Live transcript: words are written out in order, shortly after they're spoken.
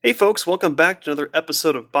Hey folks, welcome back to another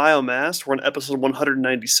episode of Biomass. We're on episode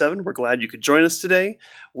 197. We're glad you could join us today.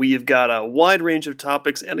 We've got a wide range of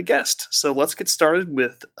topics and a guest. So let's get started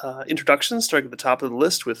with introductions, starting at the top of the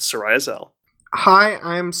list with Soraya Zell. Hi,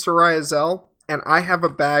 I'm Soraya Zell, and I have a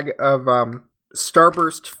bag of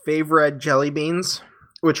Starburst favorite jelly beans,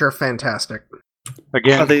 which are fantastic.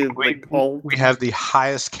 Again, Are they we have the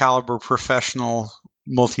highest caliber professional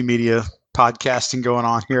multimedia podcasting going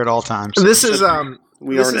on here at all times. This is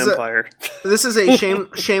We are an empire. This is a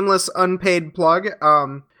shameless unpaid plug.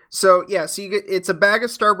 It's a bag of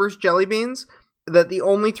Starburst jelly beans that the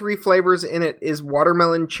only three flavors in it is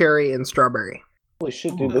watermelon, cherry, and strawberry. Holy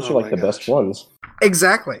shit, dude, those are like the best ones.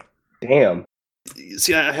 Exactly. Damn.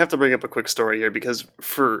 See, I have to bring up a quick story here because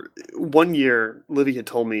for 1 year, Livy had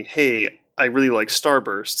told me, hey, I really like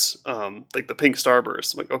Starbursts, like the pink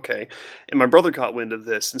Starbursts. I'm like, okay. And my brother caught wind of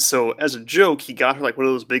this. And so as a joke, he got her like one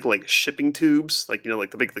of those big like shipping tubes, like, like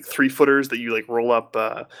the big like 3-footers that you like roll up,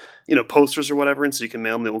 posters or whatever. And so you can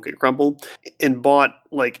mail them, they won't get crumpled. And bought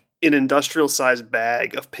like an industrial sized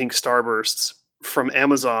bag of pink Starbursts from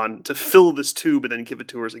Amazon to fill this tube and then give it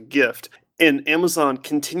to her as a gift. And Amazon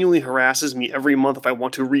continually harasses me every month if I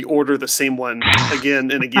want to reorder the same one again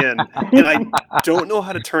and again. And I don't know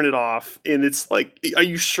how to turn it off. And it's like, are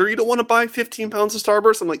you sure you don't want to buy 15 pounds of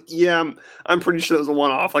Starburst? I'm like, yeah, I'm pretty sure that was a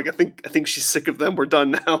one-off. Like, I think she's sick of them. We're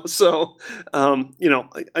done now. So,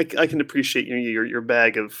 I can appreciate your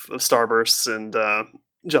bag of Starbursts and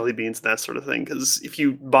jelly beans and that sort of thing, because if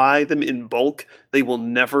you buy them in bulk, they will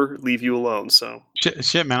never leave you alone. So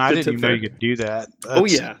shit, man, I didn't even know you could do that. Oh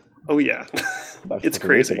yeah, it's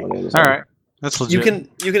crazy. All right, that's legit. You can.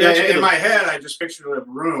 In my head, I just pictured a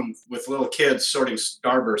room with little kids sorting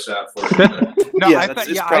Starbursts out for you. No, I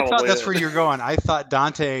thought that's where you're going. I thought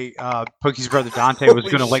Dante, Pokey's brother Dante, was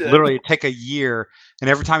going to like literally take a year, and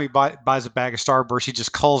every time he buys a bag of Starburst, he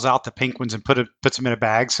just culls out the pink ones and puts them in a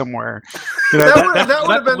bag somewhere. That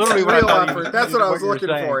would have been some real effort. That's what I was looking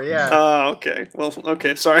for. Yeah. Okay. Well,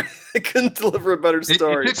 okay. Sorry, I couldn't deliver a better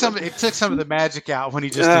story. It took some of the magic out when he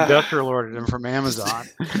just industrial ordered them from Amazon.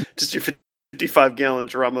 Just your 55-gallon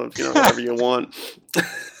drum of whatever you want.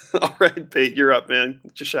 All right, Bait, you're up, man.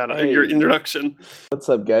 Just shout out your introduction. What's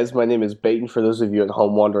up, guys? My name is Bait, and for those of you at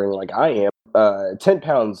home wondering, like I am, 10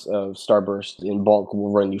 pounds of Starburst in bulk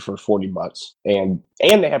will run you for $40, and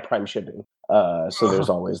they have prime shipping. So there's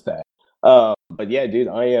always that. But yeah, dude,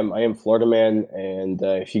 I am Florida man, and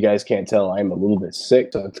if you guys can't tell, I am a little bit sick.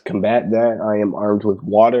 So to combat that, I am armed with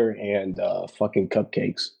water and fucking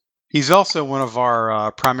cupcakes. He's also one of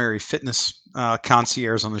our primary fitness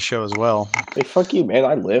concierges on the show as well. Hey, fuck you, man!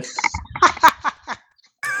 I lift.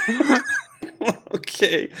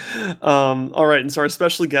 Okay. All right. And so our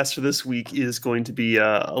special guest for this week is going to be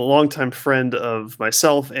a longtime friend of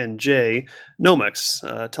myself and Jay,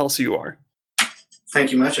 Nomex. Tell us who you are.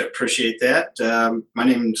 Thank you much. I appreciate that. My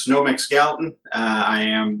name is Nomex Gallatin. I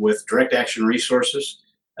am with Direct Action Resources.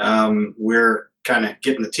 We're kind of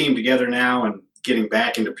getting the team together now and getting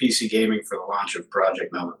back into PC gaming for the launch of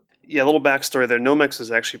Project Nova. Yeah, a little backstory there. Nomex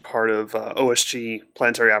is actually part of OSG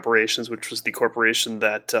Planetary Operations, which was the corporation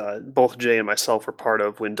that both Jay and myself were part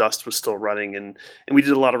of when Dust was still running, and we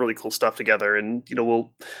did a lot of really cool stuff together. And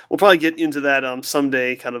we'll probably get into that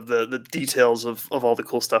someday, kind of the details of all the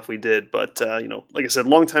cool stuff we did. But like I said,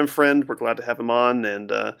 longtime friend. We're glad to have him on,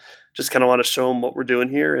 and just kind of want to show him what we're doing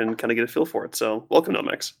here and kind of get a feel for it. So welcome,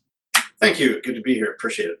 Nomex. Thank you. Good to be here.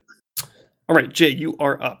 Appreciate it. All right, Jay, you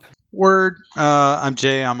are up. Word. I'm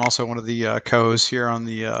Jay. I'm also one of the co-hosts here on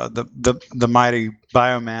the mighty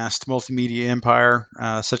Biomass multimedia empire,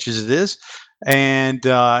 such as it is. And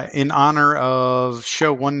in honor of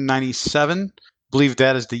show 197, I believe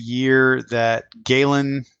that is the year that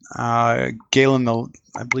Galen the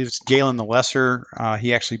Lesser,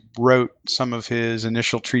 he actually wrote some of his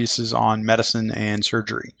initial treatises on medicine and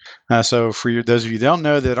surgery. So for those of you that don't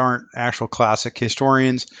know, that aren't actual classic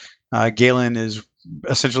historians, Galen is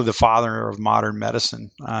essentially the father of modern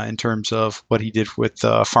medicine in terms of what he did with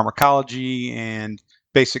pharmacology and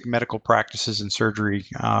basic medical practices and surgery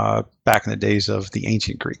back in the days of the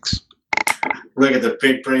ancient Greeks. Look at the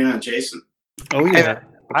big brain on Jason. Oh yeah,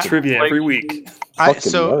 trivia every week.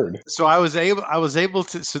 So I was able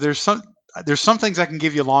to. So there's some things I can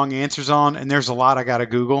give you long answers on, and there's a lot I got to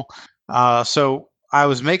Google. So I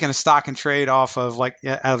was making a stock and trade off of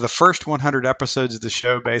out of the first 100 episodes of the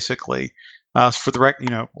show, basically. For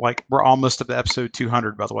the we're almost up to episode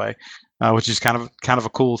 200, by the way, which is kind of a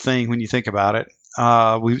cool thing when you think about it.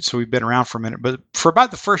 We've been around for a minute, but for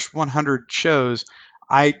about the first 100 shows,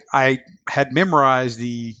 I had memorized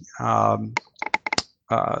the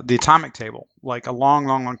the atomic table, like a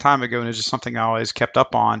long time ago, and it's just something I always kept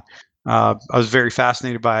up on. I was very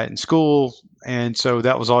fascinated by it in school, and so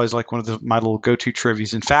that was always like one of my little go-to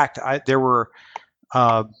trivias. In fact, there were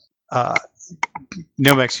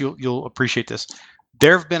Nomex, you'll appreciate this.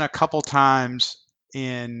 There have been a couple times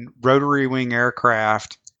in rotary wing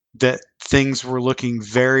aircraft that things were looking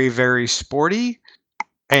very, very sporty,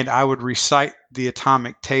 and I would recite the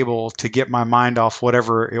atomic table to get my mind off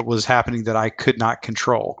whatever it was happening that I could not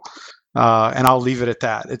control. And I'll leave it at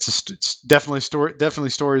that. It's definitely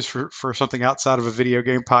stories for something outside of a video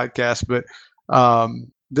game podcast, but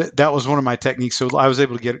that was one of my techniques. So I was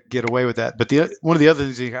able to get away with that. But one of the other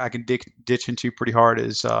things I can ditch into pretty hard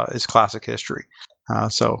is classic history.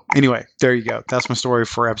 So anyway, there you go. That's my story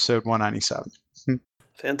for episode 197.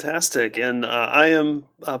 Fantastic. And I am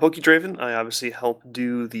Pokey Draven. I obviously help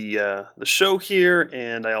do the show here,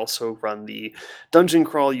 and I also run the Dungeon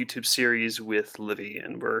Crawl YouTube series with Livy.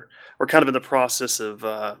 And we're kind of in the process of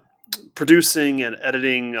producing and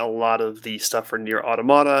editing a lot of the stuff for Nier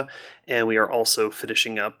Automata, and we are also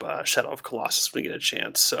finishing up Shadow of Colossus when we get a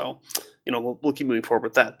chance. So, we'll keep moving forward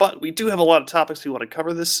with that. But we do have a lot of topics we want to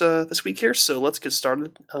cover this week here, so let's get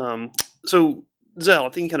started. So, Zell, I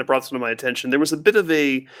think you kind of brought this to my attention. There was a bit of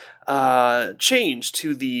a change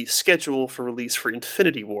to the schedule for release for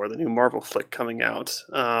Infinity War, the new Marvel flick coming out.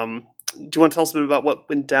 Do you want to tell us a bit about what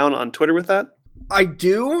went down on Twitter with that? I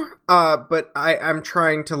do, but I'm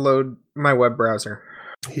trying to load my web browser.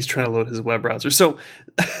 He's trying to load his web browser. So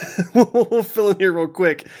we'll fill in here real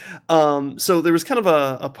quick. So there was kind of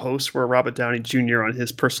a post where Robert Downey Jr. on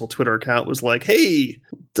his personal Twitter account was like, hey,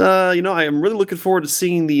 I am really looking forward to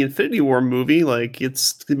seeing the Infinity War movie. Like,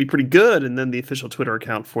 it's going to be pretty good. And then the official Twitter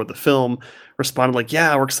account for the film responded like,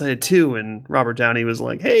 yeah, we're excited too. And Robert Downey was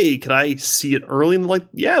like, hey, could I see it early? And they're like,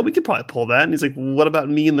 yeah, we could probably pull that. And he's like, what about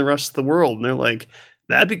me and the rest of the world? And they're like,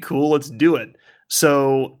 that'd be cool. Let's do it.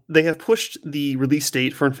 So they have pushed the release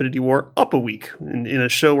date for Infinity War up a week. In a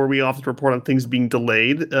show where we often report on things being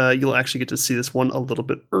delayed, you'll actually get to see this one a little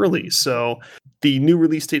bit early. So the new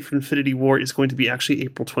release date for Infinity War is going to be actually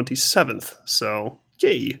April 27th. So,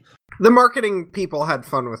 yay. The marketing people had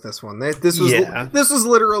fun with this one. This was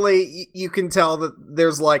literally, you can tell that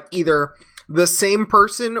there's like either the same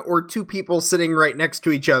person or two people sitting right next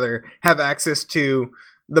to each other have access to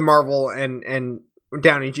the Marvel and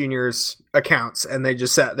Downey Jr.'s accounts, and they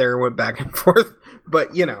just sat there and went back and forth.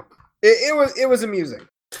 But it was amusing.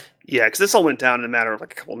 Yeah, because this all went down in a matter of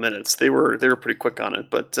like a couple of minutes. They were pretty quick on it,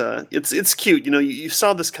 but it's cute. You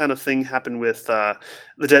saw this kind of thing happen with the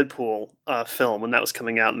Deadpool film when that was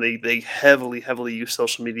coming out, and they heavily used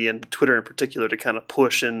social media and Twitter in particular to kind of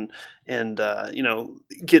push and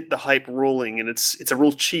get the hype rolling. And it's a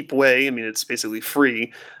real cheap way. I mean, it's basically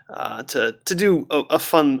free to do a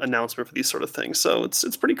fun announcement for these sort of things. So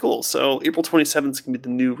it's pretty cool. So April 27th is going to be the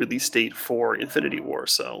new release date for Infinity War.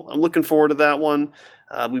 So I'm looking forward to that one.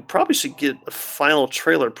 We probably should get a final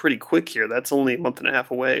trailer pretty quick here. That's only a month and a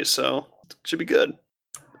half away, so it should be good.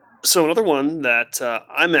 So another one that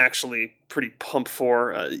I'm actually pretty pumped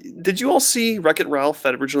for. Did you all see Wreck-It Ralph,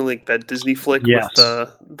 that Disney flick? Yes.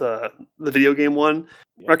 With the video game one?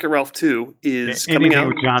 Wreck-It Ralph 2 is coming out.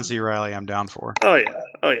 With John C. Reilly, I'm down for. Oh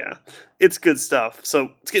yeah. It's good stuff.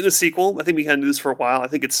 So it's getting a sequel. I think we kind of knew this for a while. I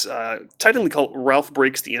think it's technically called Ralph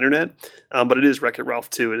Breaks the Internet, but it is Wreck-It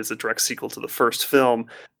Ralph 2. It is a direct sequel to the first film.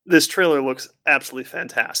 This trailer looks absolutely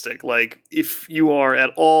fantastic. Like, if you are at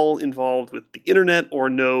all involved with the internet or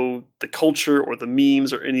know the culture or the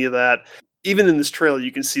memes or any of that, even in this trailer,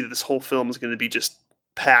 you can see that this whole film is going to be just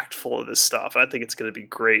packed full of this stuff. I think it's going to be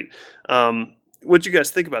great. What do you guys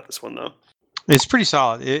think about this one, though? It's pretty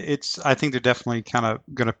solid. I think they're definitely kind of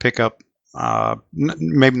going to pick up,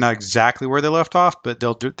 maybe not exactly where they left off, but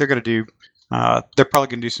they're going to do. They're probably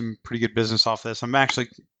going to do some pretty good business off this. I'm actually,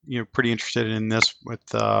 pretty interested in this with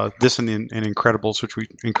this and Incredibles,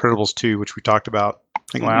 Incredibles 2, which we talked about, I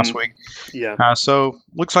think last week. Yeah. So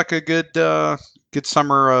looks like a good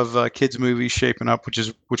summer of kids movies shaping up,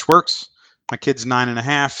 which works. My kid's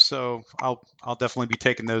 9.5, so I'll definitely be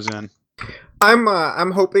taking those in.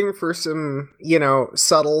 I'm hoping for some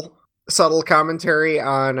subtle commentary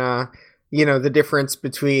on the difference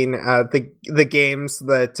between the games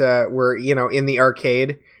that were in the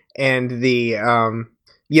arcade and the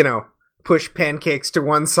push pancakes to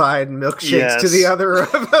one side and milkshakes to the other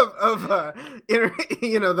of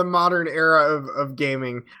the modern era of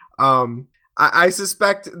gaming. I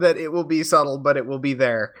suspect that it will be subtle, but it will be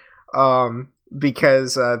there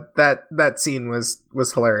because that scene was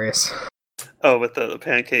hilarious. Oh, with the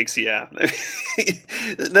pancakes, yeah.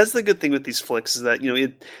 That's the good thing with these flicks is that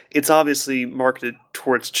it's obviously marketed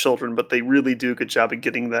towards children, but they really do a good job of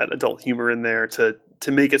getting that adult humor in there to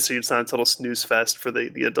make it so it's not a total snooze fest for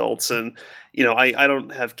the adults. And I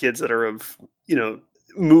don't have kids that are of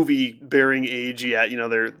movie bearing age yet.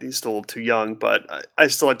 They're still too young, but I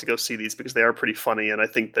still like to go see these because they are pretty funny. And I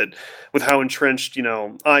think that with how entrenched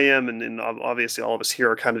I am, and obviously all of us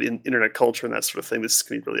here are kind of in internet culture and that sort of thing, this is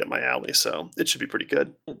going to be really up my alley. So it should be pretty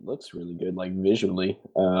good. It looks really good, like visually,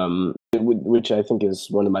 which I think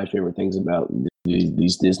is one of my favorite things about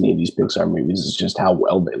these Disney and these Pixar movies is just how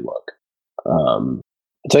well they look.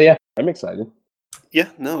 So yeah, I'm excited. Yeah,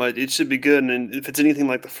 no, it should be good, and if it's anything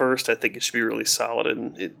like the first, I think it should be really solid,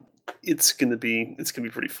 and it's gonna be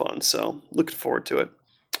pretty fun. So looking forward to it.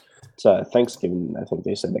 It's Thanksgiving, I think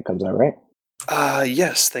they said that comes out, right?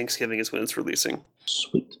 Yes, Thanksgiving is when it's releasing.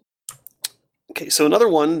 Sweet. Okay, so another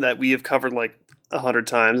one that we have covered like 100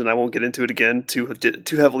 times, and I won't get into it again too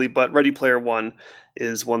heavily, but Ready Player One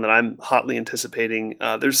is one that I'm hotly anticipating.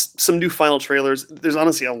 There's some new final trailers. There's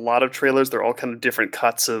honestly a lot of trailers. They're all kind of different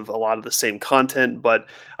cuts of a lot of the same content, but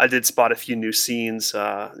I did spot a few new scenes.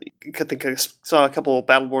 I think I saw a couple of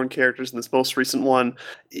Battleborn characters in this most recent one.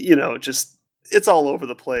 Just it's all over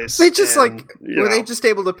the place. They just were they just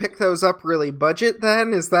able to pick those up really budget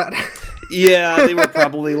then? Is that Yeah, they were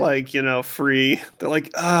probably free. They're like,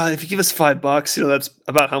 if you give us $5, that's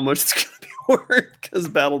about how much it's gonna be worth, because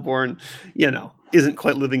Battleborn, isn't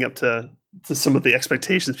quite living up to some of the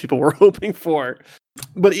expectations people were hoping for.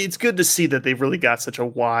 But it's good to see that they've really got such a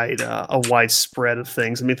wide spread of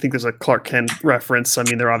things. I mean, I think there's a Clark Kent reference. I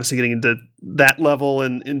mean, they're obviously getting into that level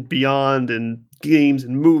and beyond, and games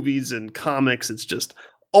and movies and comics. It's just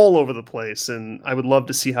all over the place, and I would love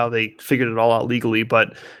to see how they figured it all out legally.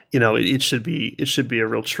 But it should be a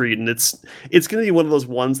real treat, and it's going to be one of those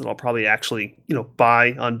ones that I'll probably actually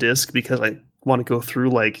buy on disc, because I want to go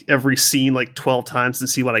through like every scene like 12 times to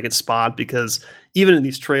see what I can spot, because even in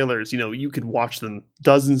these trailers, you could watch them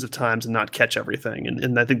dozens of times and not catch everything.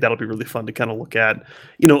 And I think that'll be really fun to kind of look at,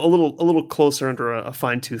 a little closer under a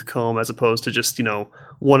fine-tooth comb, as opposed to just,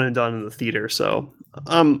 one and done in the theater. So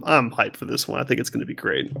I'm hyped for this one. I think it's going to be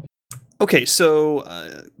great. Okay, so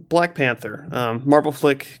Black Panther, Marvel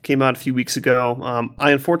flick, came out a few weeks ago.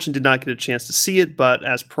 I unfortunately did not get a chance to see it, but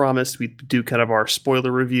as promised, we do kind of our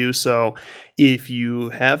spoiler review. So if you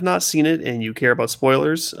have not seen it and you care about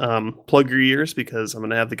spoilers, plug your ears, because I'm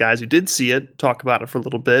going to have the guys who did see it talk about it for a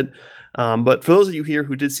little bit. But for those of you here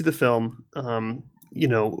who did see the film,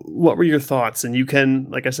 what were your thoughts? And you can,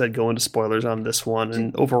 like I said, go into spoilers on this one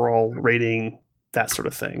and overall rating, that sort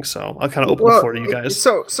of thing. So I'll kind of open the floor to you guys.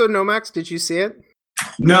 So Nomax, did you see it?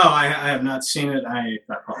 No, I have not seen it. I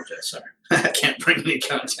apologize. Sorry. I can't bring any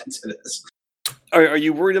content to this. Are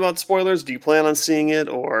you worried about spoilers? Do you plan on seeing it,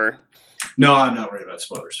 or? No, I'm not worried about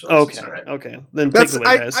spoilers. So okay. Right. Okay. Then take it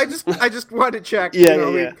away, guys. I just wanted to check.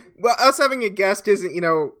 Yeah. Well, us having a guest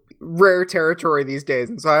isn't, rare territory these days,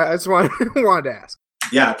 and so I just wanted to ask.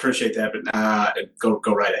 Yeah, I appreciate that, but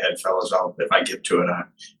go right ahead, fellas. If I get to it,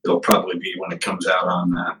 it'll probably be when it comes out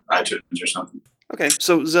on iTunes or something. Okay,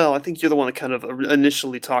 so Zell, I think you're the one that kind of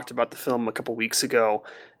initially talked about the film a couple weeks ago,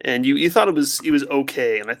 and you thought it was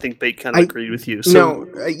okay, and I think Bait kind of agreed with you. So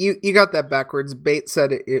no, you got that backwards. Bait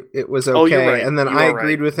said it was okay, you're right. And then I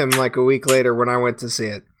agreed with him like a week later when I went to see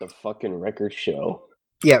it. The fucking record show.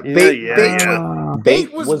 Yeah,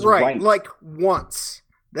 Bait was right like once.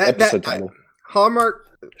 Episode title. Hallmark.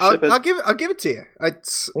 I'll give it to you.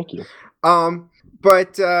 Thank you.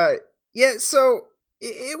 But yeah. So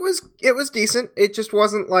it was decent. It just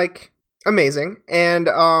wasn't like amazing. And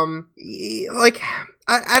like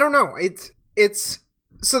I don't know. It's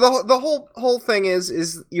so the whole thing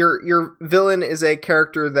is your villain is a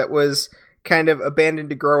character that was kind of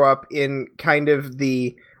abandoned to grow up in kind of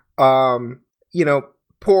the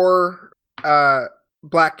poor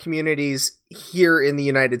black communities here in the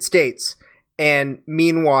United States. And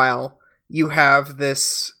meanwhile, you have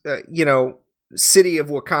this, city of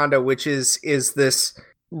Wakanda, which is this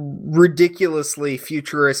ridiculously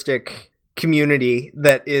futuristic community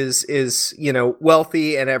that is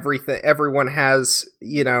wealthy, and everyone has,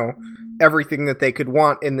 everything that they could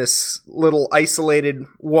want in this little isolated,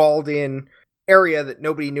 walled-in area that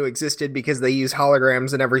nobody knew existed, because they use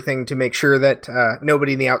holograms and everything to make sure that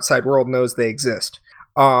nobody in the outside world knows they exist.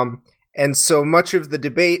 And so much of the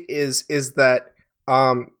debate is that,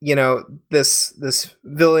 this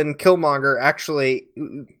villain Killmonger actually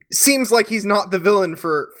seems like he's not the villain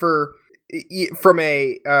from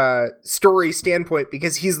a story standpoint,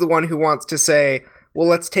 because he's the one who wants to say, well,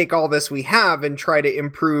 let's take all this we have and try to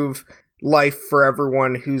improve, life for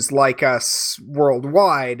everyone who's like us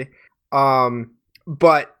worldwide.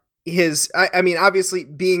 But I mean, obviously,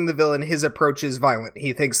 being the villain, his approach is violent.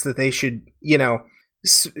 He thinks that they should,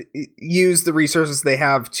 use the resources they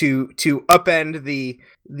have to upend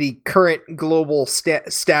the current global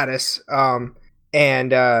status,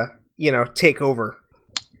 and take over.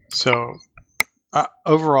 So,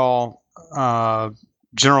 overall,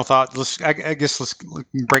 general thought. I guess let's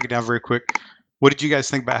break it down very quick. What did you guys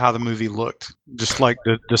think about how the movie looked? Just like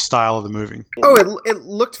the style of the movie. Oh, it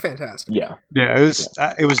looked fantastic. Yeah.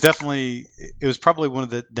 It was definitely. It was probably one of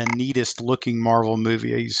the neatest looking Marvel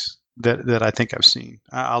movies that I think I've seen.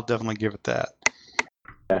 I'll definitely give it that.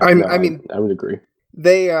 I mean, I would agree.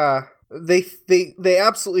 They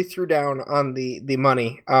absolutely threw down on the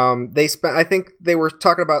money. They spent. I think they were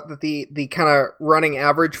talking about that the kind of running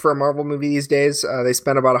average for a Marvel movie these days. They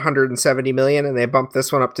spent about 170 million, and they bumped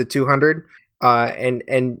this one up to 200.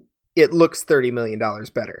 And it looks $30 million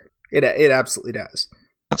better. It absolutely does.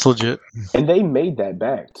 That's legit. And they made that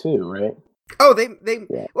back too, right? Oh, they.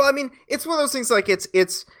 Yeah. Well, I mean, it's one of those things. Like it's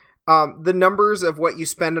the numbers of what you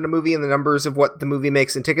spend on a movie and the numbers of what the movie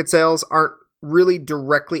makes in ticket sales aren't really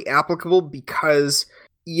directly applicable, because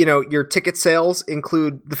your ticket sales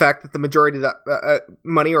include the fact that the majority of that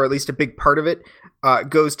money, or at least a big part of it,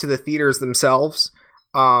 goes to the theaters themselves.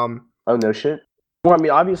 Oh, no shit. Well, I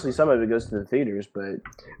mean, obviously some of it goes to the theaters, but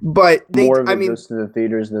more of it goes to the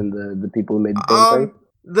theaters than the people who made the damn thing.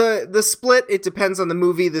 The split, it depends on the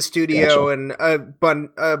movie, the studio, and a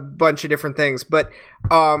bunch of different things. But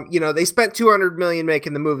they spent $200 million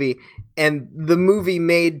making the movie, and the movie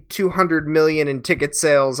made $200 million in ticket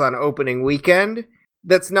sales on opening weekend.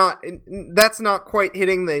 That's not quite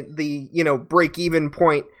hitting the break even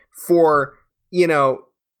point for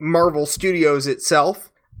Marvel Studios itself.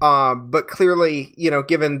 But clearly,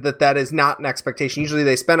 given that is not an expectation, usually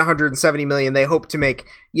they spend 170 million. They hope to make,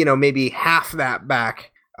 maybe half that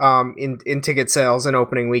back, in ticket sales and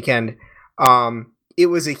opening weekend. It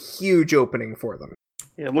was a huge opening for them.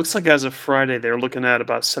 Yeah, it looks like as of Friday, they're looking at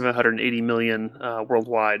about 780 million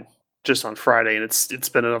worldwide just on Friday, and it's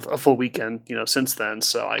been a full weekend, since then.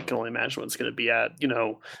 So I can only imagine what it's going to be at,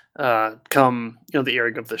 come the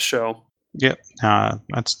airing of this show. Yep,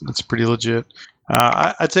 that's pretty legit.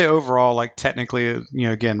 I'd say overall, like technically,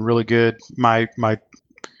 again, really good. My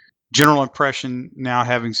general impression now,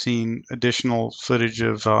 having seen additional footage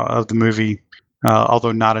of the movie,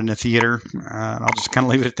 although not in a theater, I'll just kind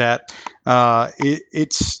of leave it at that.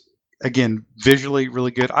 It's again visually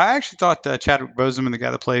really good. I actually thought Chadwick Boseman, the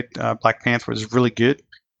guy that played Black Panther, was really good.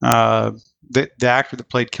 The actor that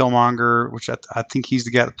played Killmonger, which I think he's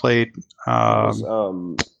the guy that played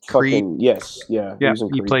Creed. Yes, yeah,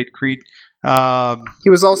 he played Creed. He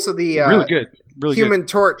was also the really good Human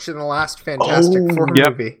Torch in the last Fantastic Four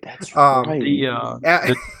movie. That's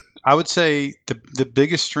right. I would say the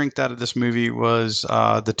biggest strength out of this movie was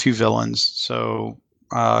the two villains. So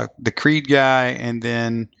the Creed guy, and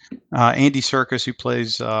then Andy Serkis, who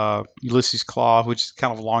plays Ulysses Klaue, which is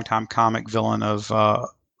kind of a longtime comic villain of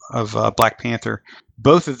Black Panther.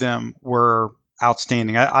 Both of them were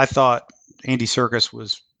outstanding. I thought Andy Serkis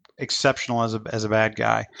was exceptional as a bad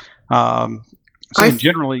guy.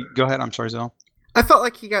 Generally, go ahead. I'm sorry, Zell. I felt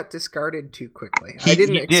like he got discarded too quickly. I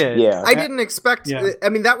didn't expect. Yeah. I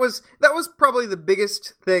mean, that was probably the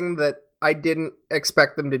biggest thing that I didn't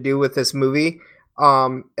expect them to do with this movie.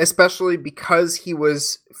 Especially because he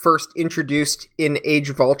was first introduced in Age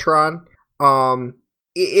of Ultron.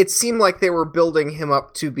 It seemed like they were building him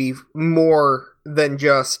up to be more than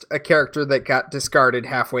just a character that got discarded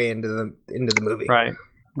halfway into the movie.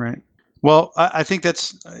 Right. Well, I think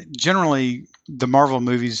that's generally the Marvel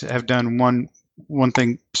movies have done one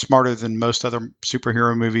thing smarter than most other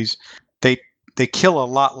superhero movies. They kill a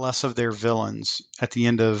lot less of their villains at the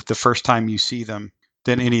end of the first time you see them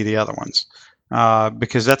than any of the other ones.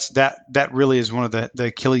 Because that really is one of the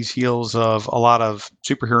Achilles heels of a lot of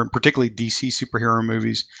superhero, particularly DC superhero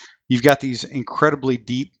movies. You've got these incredibly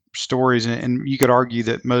deep stories, and you could argue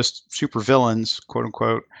that most supervillains, quote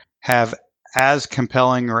unquote, have as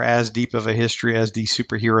compelling or as deep of a history as the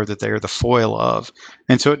superhero that they are the foil of.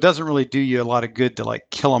 And so it doesn't really do you a lot of good to like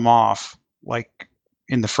kill them off like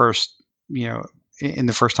in the first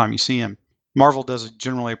time you see him. Marvel does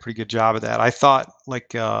generally a pretty good job of that. I thought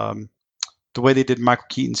the way they did Michael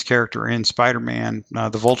Keaton's character in Spider-Man, the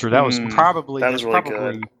Vulture, that was probably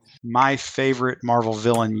good. My favorite Marvel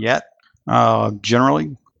villain yet,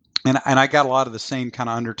 generally. And I got a lot of the same kind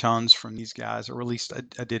of undertones from these guys, or at least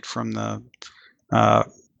I did from the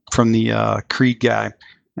Creed guy.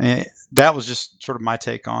 And that was just sort of my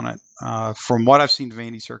take on it. From what I've seen of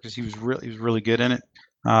Andy Serkis, he was really good in it.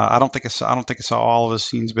 I don't think I saw all of his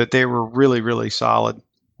scenes, but they were really, really solid.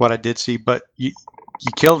 What I did see, but you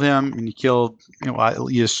killed him, and you killed.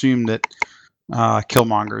 You assume that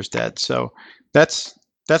Killmonger is dead. So that's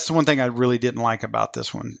the one thing I really didn't like about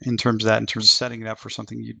this one in terms of setting it up for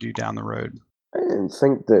something you do down the road. I didn't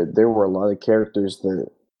think that there were a lot of characters that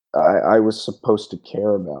I was supposed to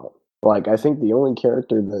care about. Like, I think the only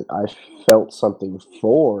character that I felt something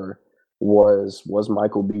for was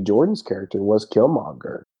Michael B. Jordan's character, was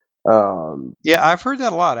Killmonger. Yeah, I've heard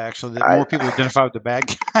that a lot, actually, that more people identify with the bad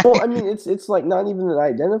guy. Well, I mean, it's like not even that I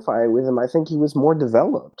identify with him. I think he was more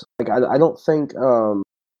developed. Like, I don't think,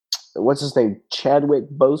 what's his name? Chadwick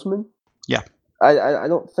Boseman? Yeah. I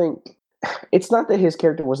don't think, it's not that his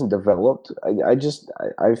character wasn't developed.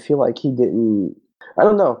 I feel like he didn't, I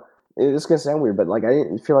don't know. It's going to sound weird, but like, I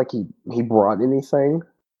didn't feel like he brought anything.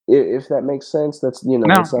 If that makes sense. That's, that's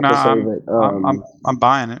not to say that. I'm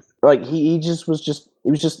buying it. Like, he was just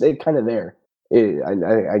kind of there.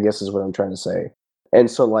 I guess is what I'm trying to say. And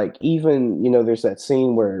so, like, even, there's that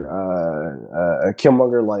scene where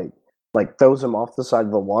Killmonger like throws him off the side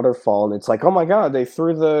of the waterfall, and it's like, oh my god, they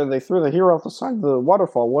threw the hero off the side of the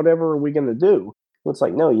waterfall. Whatever are we gonna do? It's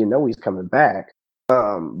like, no, he's coming back.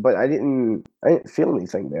 But I didn't feel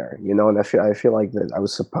anything there, and I feel like that I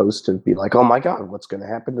was supposed to be like, oh my god, what's gonna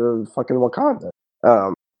happen to fucking Wakanda?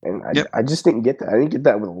 And I just didn't get that. I didn't get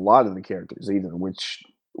that with a lot of the characters either, which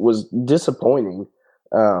was disappointing,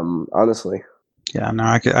 honestly. Yeah, no,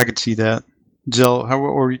 I could see that. Jill,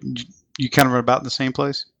 or you kind of about in the same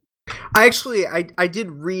place? I did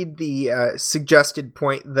read the suggested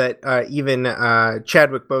point that even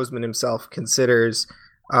Chadwick Boseman himself considers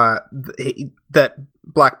that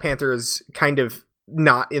Black Panther is kind of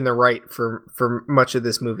not in the right for much of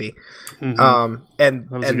this movie. Mm-hmm. And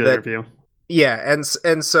that was a good interview. Yeah,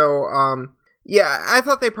 and so I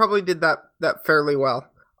thought they probably did that fairly well.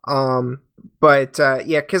 But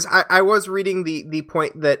because I was reading the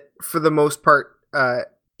point that for the most part,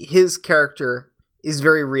 his character is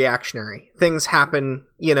very reactionary. Things happen,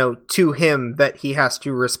 to him that he has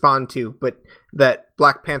to respond to, but that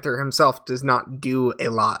Black Panther himself does not do a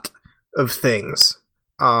lot of things.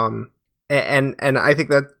 And I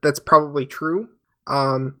think that's probably true.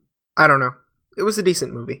 I don't know. It was a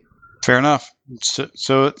decent movie. Fair enough. So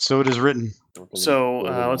it is written. So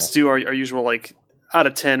let's do our usual, like, out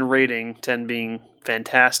of 10 rating, 10 being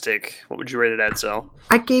fantastic. What would you rate it at, Zell?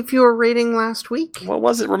 I gave you a rating last week. What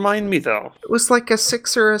was it? Remind me, though. It was like a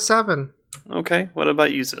 6 or a 7. Okay. What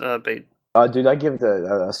about you, Bait? Dude, I give it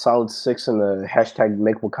a solid 6 in the hashtag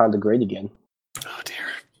Make Wakanda Great Again. Oh, dear.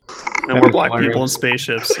 No more black people in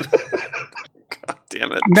spaceships. God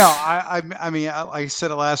damn it. No, I mean, I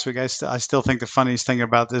said it last week. I still think the funniest thing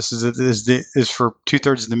about this is for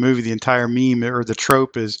 2/3 of the movie, the entire meme or the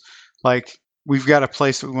trope is like, we've got a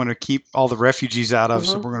place that we want to keep all the refugees out of,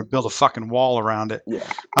 so we're going to build a fucking wall around it. Yeah,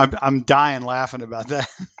 I'm dying laughing about that.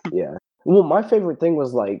 Yeah. Well, my favorite thing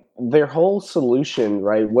was like their whole solution,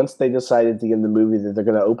 right? Once they decided at the end of the movie that they're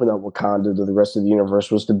going to open up Wakanda to the rest of the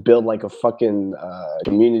universe, was to build like a fucking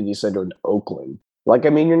community center in Oakland. Like,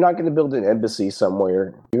 I mean, you're not going to build an embassy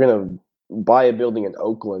somewhere. You're going to buy a building in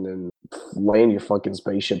Oakland and land your fucking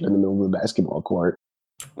spaceship in the middle of the basketball court.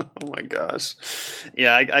 Oh my gosh.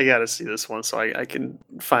 Yeah, I gotta see this one so I can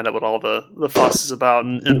find out what all the fuss is about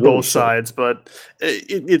in both sides. But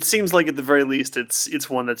it seems like at the very least it's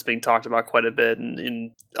one that's being talked about quite a bit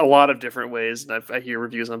in a lot of different ways. And I hear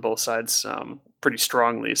reviews on both sides pretty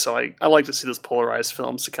strongly. So I like to see those polarized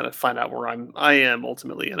films to kind of find out where I am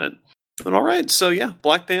ultimately in it. But all right, so yeah,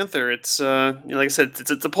 Black Panther. It's like I said,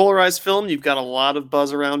 it's a polarized film. You've got a lot of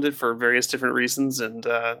buzz around it for various different reasons, and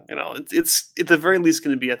it's at the very least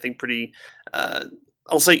going to be, I think, pretty.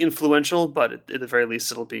 I'll say influential, but at the very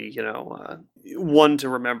least, it'll be one to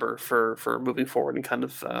remember for moving forward and kind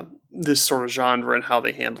of this sort of genre and how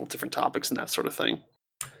they handle different topics and that sort of thing.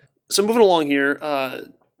 So moving along here.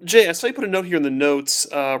 Jay, I saw you put a note here in the notes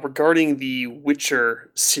regarding the Witcher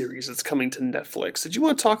series that's coming to Netflix. Did you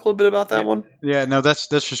want to talk a little bit about that one? Yeah, no, that's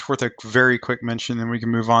just worth a very quick mention, and we can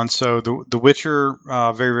move on. So the Witcher,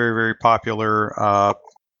 very, very, very popular,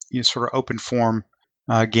 sort of open form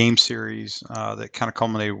game series that kind of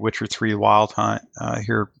culminated Witcher 3 Wild Hunt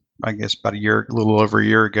here, I guess, about a little over a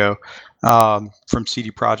year ago, from CD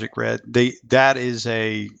Projekt Red. That is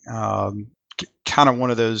a kind of one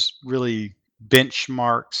of those really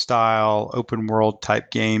benchmark style open world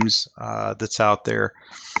type games that's out there.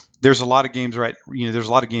 There's a lot of games, right? There's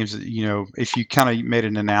a lot of games that, if you kind of made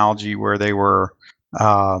an analogy where they were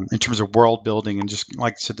in terms of world building and just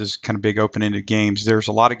like I said, there's kind of big open-ended games. There's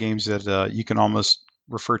a lot of games that you can almost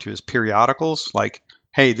refer to as periodicals, like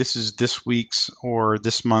hey, this is this week's or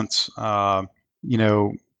this month's,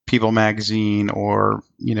 People Magazine or,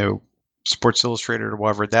 Sports Illustrated or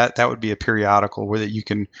whatever, that would be a periodical where that you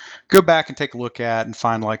can go back and take a look at and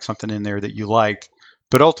find like something in there that you liked.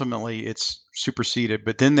 But ultimately, it's superseded.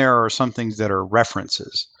 But then there are some things that are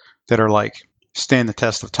references that are like stand the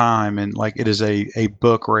test of time, and like it is a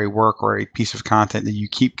book or a work or a piece of content that you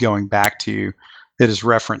keep going back to that is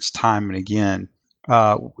referenced time and again.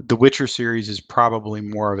 The Witcher series is probably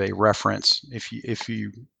more of a reference if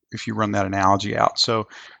you run that analogy out. So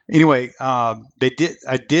anyway, we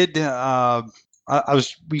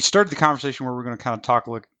started the conversation where we're going to kind of talk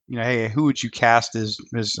like, hey, who would you cast as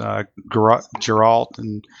Geralt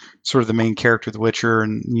and sort of the main character of The Witcher,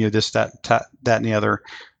 and this, that, and the other.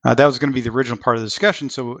 That was going to be the original part of the discussion.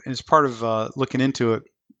 So as part of looking into it,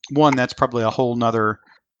 one, that's probably a whole nother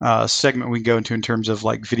segment we can go into in terms of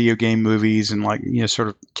like video game movies and like sort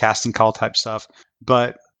of casting call type stuff.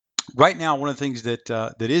 But right now, one of the things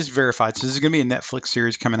that is verified, so this is going to be a Netflix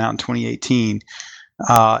series coming out in 2018.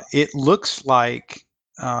 It looks like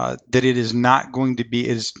that it is not going to be,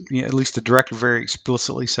 at least the director very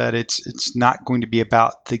explicitly said it's not going to be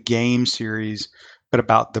about the game series, but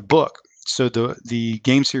about the book. So the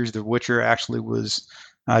game series, The Witcher, actually was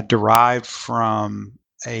derived from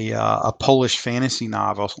a Polish fantasy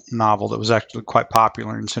novel that was actually quite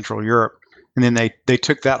popular in Central Europe. And then they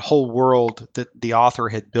took that whole world that the author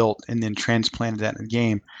had built and then transplanted that in the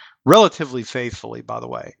game relatively faithfully, by the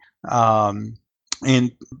way.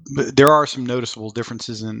 And there are some noticeable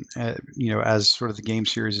differences in, as sort of the game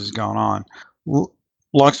series has gone on.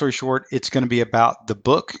 Long story short, it's going to be about the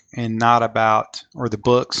book and not about, or the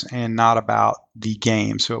books and not about the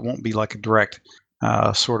game. So it won't be like a direct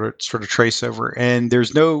sort of trace over. And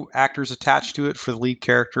there's no actors attached to it for the lead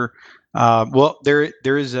character. Well, there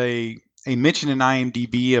is a mention in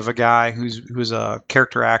IMDb of a guy who's a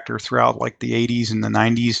character actor throughout like the 80s and the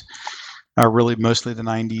 90s, really mostly the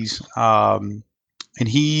 90s. And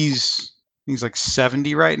he's like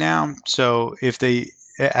 70 right now. So if they,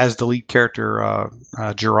 as the lead character,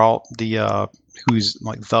 Geralt, who's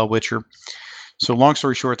like the Witcher. So long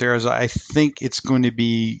story short, there is, I think it's going to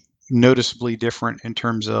be noticeably different in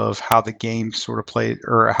terms of how the game sort of play,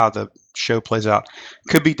 or how the show plays out.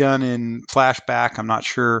 Could be done in flashback. I'm not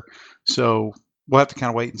sure. So we'll have to kind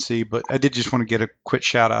of wait and see. But I did just want to get a quick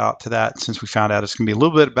shout out to that, since we found out it's going to be a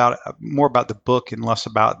little bit more about the book and less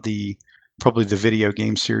about probably the video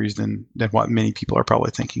game series than what many people are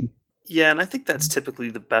probably thinking. Yeah, and I think that's typically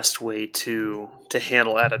the best way to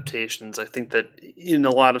handle adaptations. I think that in a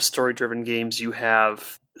lot of story-driven games, you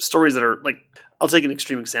have stories that are like, I'll take an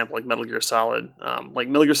extreme example, like Metal Gear Solid. Like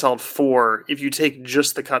Metal Gear Solid 4, if you take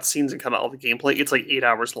just the cutscenes and cut out all the gameplay, it's like 8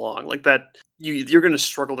 hours long. Like that, you're going to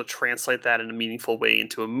struggle to translate that in a meaningful way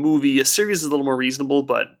into a movie. A series is a little more reasonable,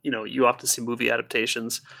 but you often see movie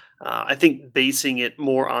adaptations. I think basing it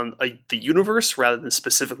more on the universe rather than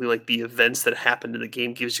specifically like the events that happened in the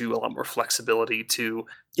game gives you a lot more flexibility to,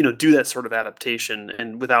 do that sort of adaptation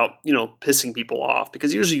and without, pissing people off.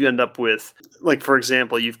 Because usually you end up with, like, for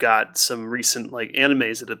example, you've got some recent like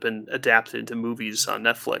animes that have been adapted into movies on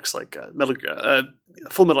Netflix, like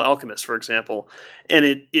Full Metal Alchemist, for example. And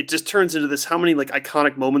it just turns into this, how many like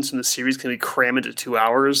iconic moments in the series can be crammed into 2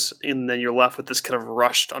 hours? And then you're left with this kind of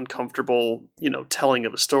rushed, uncomfortable, telling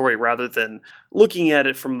of a story rather than looking at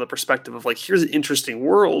it from the perspective of like, here's an interesting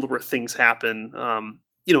world where things happen.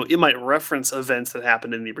 It might reference events that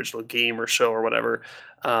happened in the original game or show or whatever,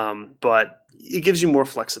 but it gives you more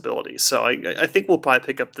flexibility. So I think we'll probably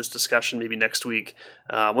pick up this discussion maybe next week,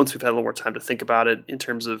 once we've had a little more time to think about it in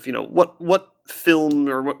terms of, what film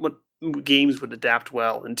or what games would adapt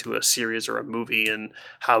well into a series or a movie, and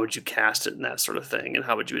how would you cast it and that sort of thing, and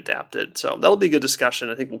how would you adapt it. So that'll be a good discussion.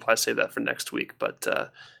 I think we'll probably save that for next week, but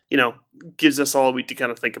gives us all a week to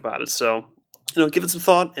kind of think about it. So, give it some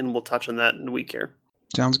thought, and we'll touch on that in a week here.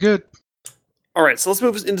 Sounds good. All right, so let's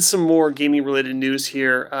move into some more gaming-related news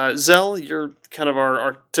here. Zell, you're kind of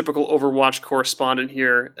our typical Overwatch correspondent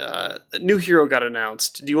here. A new hero got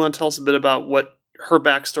announced. Do you want to tell us a bit about what her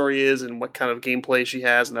backstory is and what kind of gameplay she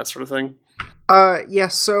has and that sort of thing? Yeah,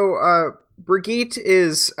 so Brigitte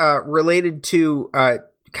is related to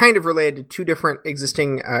two different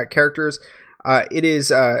existing characters.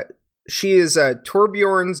 She is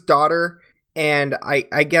Torbjorn's daughter, and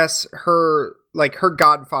I guess her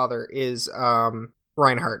godfather is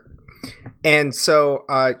Reinhardt. And so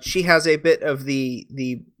she has a bit of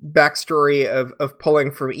the backstory of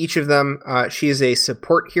pulling from each of them. She is a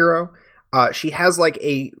support hero. She has like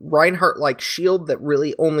a Reinhardt-like shield that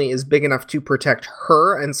really only is big enough to protect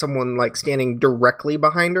her and someone like standing directly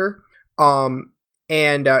behind her.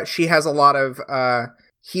 And she has a lot of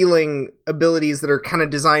healing abilities that are kind of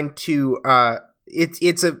designed to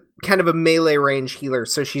it's a kind of a melee range healer,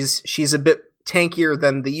 so she's a bit tankier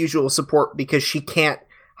than the usual support because she can't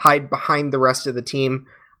hide behind the rest of the team.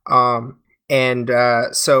 So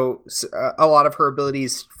a lot of her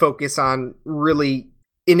abilities focus on really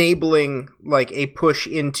enabling like a push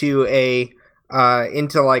into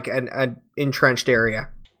like an entrenched area.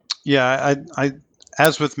 Yeah, I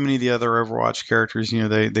as with many of the other Overwatch characters,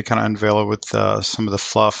 they kind of unveil it with some of the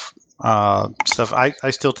fluff stuff.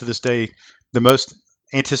 I still to this day, the most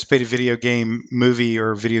anticipated video game movie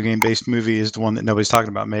or video game based movie is the one that nobody's talking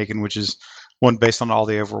about making, which is one based on all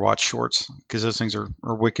the Overwatch shorts, because those things are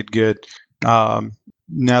wicked good.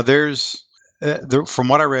 Now there's from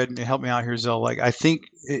what I read, and help me out here, Zell, like I think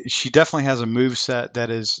she definitely has a move set that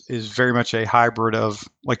is very much a hybrid of,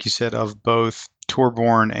 like you said, of both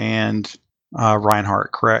Torbjorn and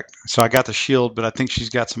Reinhardt, correct? So I got the shield, but I think she's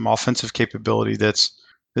got some offensive capability that's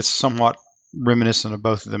somewhat reminiscent of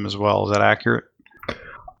both of them as well. Is that accurate?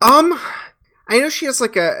 I know she has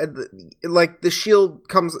like the shield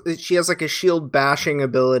comes. She has like a shield bashing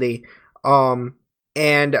ability.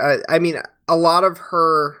 And I mean, a lot of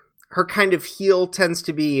her kind of heal tends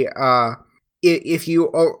to be if you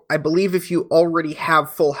already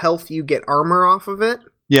have full health, you get armor off of it.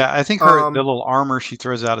 Yeah, I think the little armor she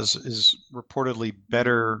throws out is reportedly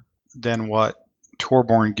better than what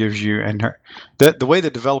Torbjorn gives you, and the way the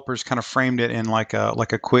developers kind of framed it in like a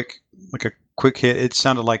quick hit, it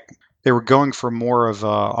sounded like they were going for more of a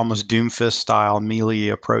almost Doomfist style melee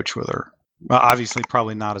approach with her. Obviously,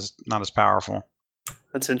 probably not as powerful.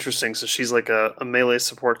 That's interesting. So she's like a melee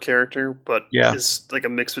support character, but is like a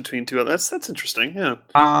mix between two. That's interesting. Yeah.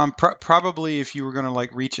 Probably if you were going to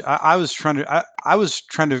like reach, I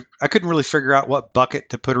couldn't really figure out what bucket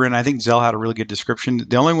to put her in. I think Zell had a really good description.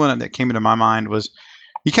 The only one that came into my mind was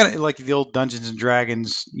you kind of like the old Dungeons and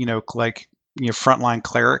Dragons, frontline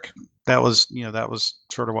cleric. That was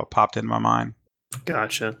sort of what popped into my mind.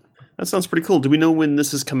 Gotcha. That sounds pretty cool. Do we know when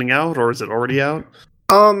this is coming out, or is it already out?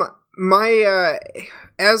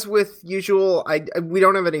 As with usual, we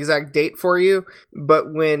don't have an exact date for you,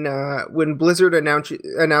 but when Blizzard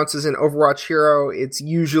announces an Overwatch hero, it's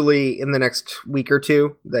usually in the next week or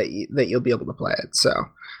two that you'll be able to play it. So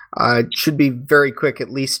it should be very quick.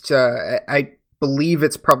 At least I believe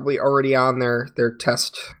it's probably already on their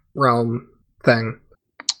test realm thing.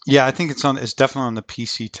 Yeah, I think it's definitely on the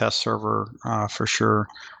PC test server for sure.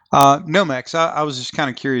 Nomex, I was just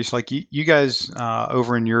kind of curious, like you guys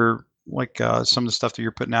over in your some of the stuff that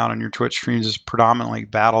you're putting out on your Twitch streams is predominantly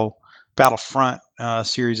Battlefront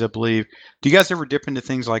series, I believe. Do you guys ever dip into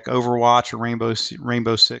things like Overwatch or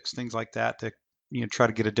Rainbow Six, things like that to try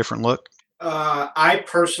to get a different look? I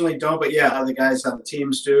personally don't, but yeah, the guys on the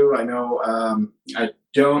teams do. I know. I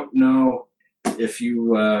don't know if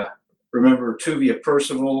you remember Tuvia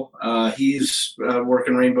Percival. He's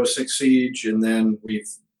working Rainbow Six Siege, and then we've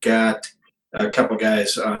got a couple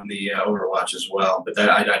guys on the Overwatch as well, but that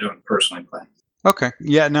I don't personally play. Okay,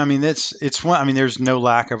 yeah, no, I mean it's one. I mean, there's no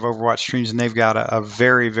lack of Overwatch streams, and they've got a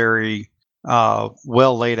very, very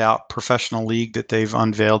well laid out professional league that they've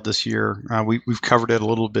unveiled this year. We've covered it a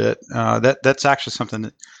little bit. That's actually something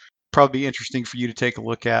that probably be interesting for you to take a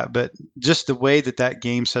look at. But just the way that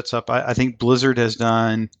game sets up, I think Blizzard has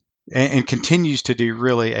done and continues to do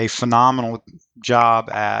really a phenomenal job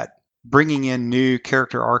at bringing in new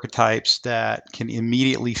character archetypes that can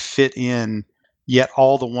immediately fit in, yet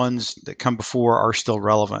all the ones that come before are still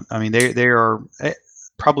relevant. I mean, they are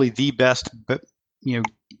probably the best,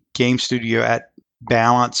 game studio at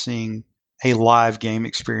balancing a live game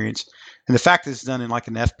experience. And the fact that it's done in like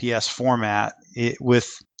an FPS format,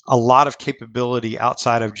 with a lot of capability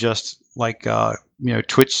outside of just like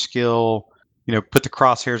Twitch skill, put the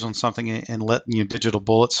crosshairs on something and let digital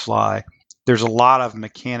bullets fly. There's a lot of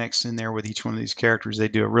mechanics in there with each one of these characters. They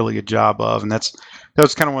do a really good job of, and that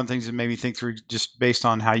was kind of one of the things that made me think through, just based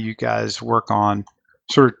on how you guys work on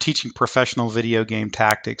sort of teaching professional video game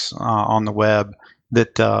tactics on the web,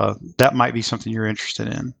 that might be something you're interested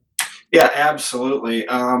in. Yeah, absolutely.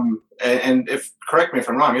 And if correct me if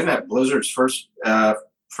I'm wrong, isn't that Blizzard's first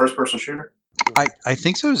person shooter? I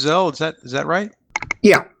think so, Zell. Is that right?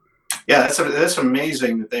 Yeah. Yeah, that's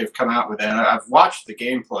amazing that they've come out with that. I've watched the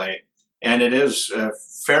gameplay, and it is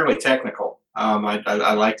fairly technical.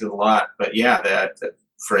 I liked it a lot. But yeah, that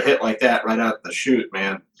for a hit like that right out the chute,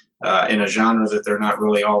 man, in a genre that they're not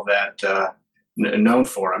really all that known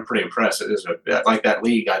for, I'm pretty impressed. It is like that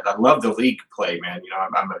league. I love the league play, man.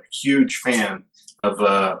 I'm a huge fan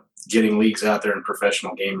of getting leagues out there and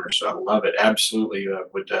professional gamers. So I love it. Absolutely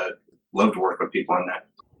would love to work with people on that.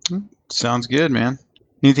 Sounds good, man.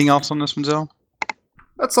 Anything else on this one, Zell?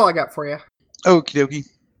 That's all I got for you. Okie dokie.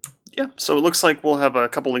 Yeah, so it looks like we'll have a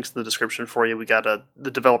couple links in the description for you. We got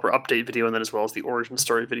the developer update video, and then as well as the origin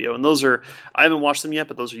story video. And those are, I haven't watched them yet,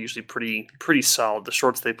 but those are usually pretty solid. The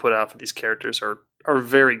shorts they put out for these characters are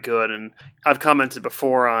very good. And I've commented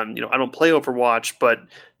before on, I don't play Overwatch, but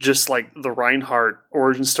just like the Reinhardt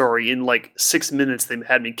origin story, in like 6 minutes, they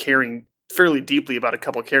had me caring fairly deeply about a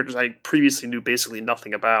couple of characters I previously knew basically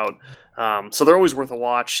nothing about. So they're always worth a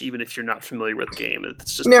watch, even if you're not familiar with the game.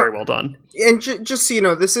 It's just very well done. And just so you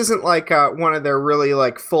know, this isn't like one of their really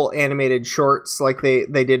like full animated shorts like they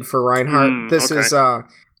did for Reinhardt. This is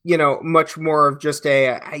much more of just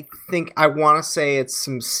I think I want to say it's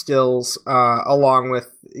some stills along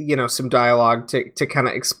with some dialogue to kind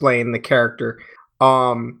of explain the character.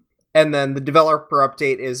 And then the developer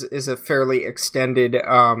update is a fairly extended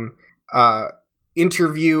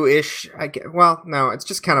interview-ish. Well, no, it's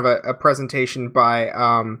just kind of a presentation by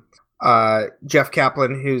Jeff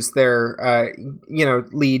Kaplan, who's their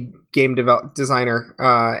lead game designer,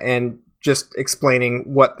 and just explaining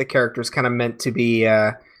what the character's kind of meant to be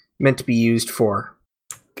used for.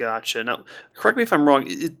 Gotcha. Now, correct me if I'm wrong.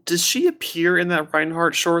 Does she appear in that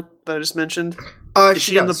Reinhardt short that I just mentioned? Is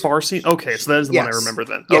she in the bar scene? Okay, so that is the one I remember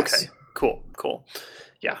then. Yes. Okay, cool.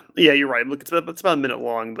 Yeah, you're right. Look, it's about a minute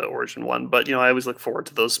long, the origin one, but I always look forward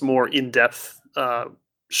to those more in-depth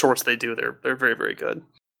shorts they do. They're very, very good.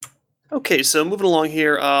 Okay, so moving along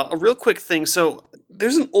here, a real quick thing. So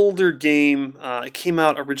there's an older game. It came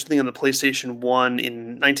out originally on the PlayStation 1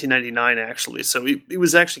 in 1999, actually. So it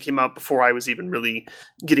was actually came out before I was even really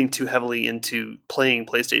getting too heavily into playing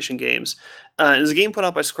PlayStation games. It was a game put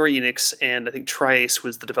out by Square Enix, and I think Tri-Ace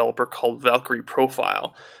was the developer, called Valkyrie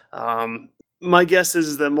Profile. My guess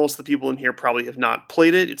is that most of the people in here probably have not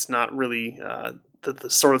played it. It's not really the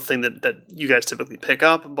sort of thing that you guys typically pick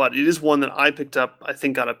up, but it is one that I picked up, I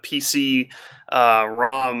think, on a PC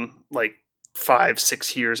ROM like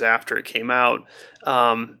 5-6 years after it came out.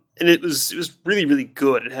 And it was really, really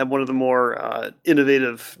good. It had one of the more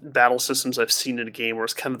innovative battle systems I've seen in a game, where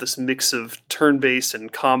it's kind of this mix of turn-based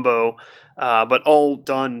and combo, but all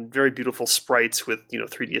done very beautiful sprites with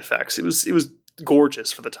 3D effects. It was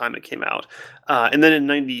gorgeous for the time it came out. And then in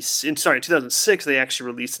 2006, they actually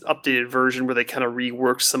released an updated version where they kind of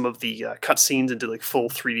reworked some of the cutscenes and did like full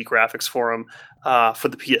 3D graphics for them for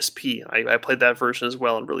the PSP. I played that version as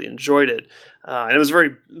well and really enjoyed it. And I was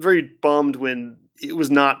very, very bummed when it was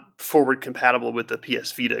not forward compatible with the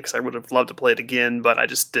PS Vita, because I would have loved to play it again, but I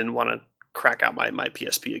just didn't want to crack out my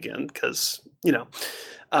PSP again because,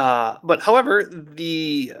 but however,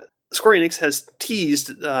 the Square Enix has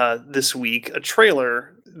teased this week a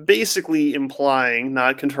trailer basically implying,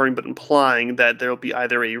 not confirming, but implying that there will be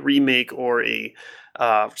either a remake or a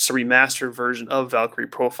remastered version of Valkyrie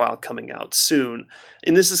Profile coming out soon.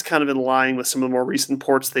 And this is kind of in line with some of the more recent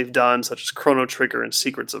ports they've done, such as Chrono Trigger and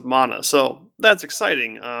Secrets of Mana. So that's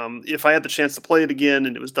exciting. If I had the chance to play it again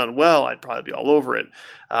and it was done well, I'd probably be all over it.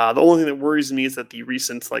 The only thing that worries me is that the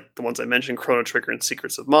recent, like the ones I mentioned, Chrono Trigger and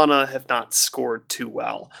Secrets of Mana, have not scored too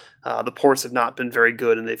well. The ports have not been very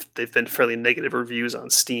good, and they've been fairly negative reviews on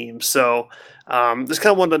Steam. So just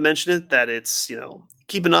kind of wanted to mention it, that it's,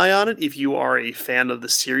 keep an eye on it if you are a fan of the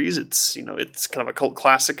series. It's it's kind of a cult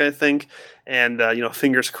classic, I think, and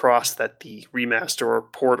fingers crossed that the remaster or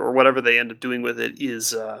port or whatever they end up doing with it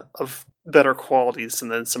is of better qualities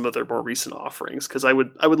than some of their more recent offerings. Because I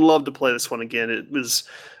would love to play this one again. It was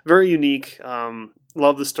very unique.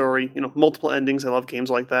 Love the story. Multiple endings. I love games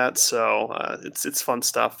like that. So it's fun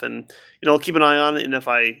stuff, and I'll keep an eye on it. And if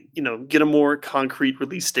I get a more concrete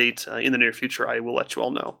release date in the near future, I will let you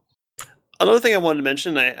all know. Another thing I wanted to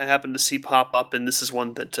mention, I happened to see pop up, and this is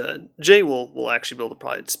one that Jay will actually be able to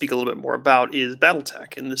probably speak a little bit more about, is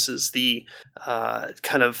BattleTech. And this is the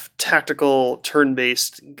kind of tactical,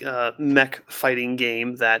 turn-based mech fighting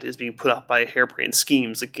game that is being put out by Harebrained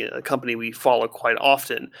Schemes, a company we follow quite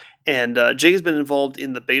often. And Jay has been involved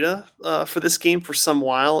in the beta for this game for some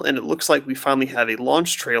while, and it looks like we finally have a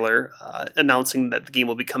launch trailer announcing that the game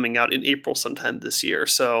will be coming out in April sometime this year.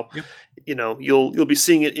 So, yep. You'll be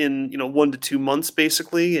seeing it in 1 to 2 months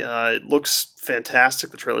basically. It looks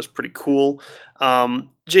fantastic. The trailer's pretty cool.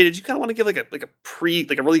 Jay, did you kind of want to give like a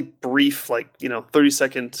really brief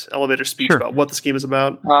 30-second elevator speech about what this game is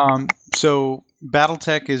about? So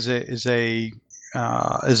BattleTech is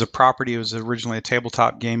a property. It was originally a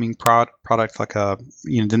tabletop gaming product, like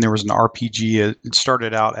then there was an RPG. It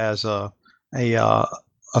started out as a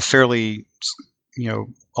fairly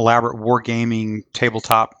elaborate wargaming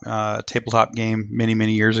tabletop game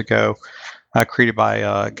many years ago, created by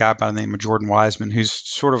a guy by the name of Jordan Wiseman, who's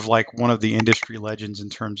sort of like one of the industry legends in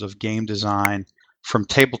terms of game design. from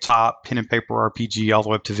tabletop, pen and paper RPG, all the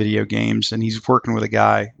way up to video games. And he's working with a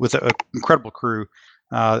guy with an incredible crew.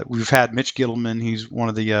 We've had Mitch Gittleman. He's one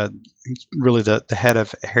of the, he's really the head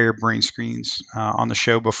of Harebrained Screens on the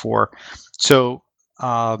show before. So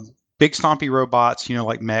big stompy robots,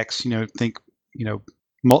 like mechs, think,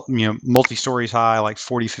 multi-stories high, like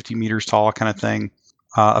 40, 50 meters tall kind of thing.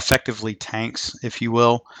 Effectively tanks, if you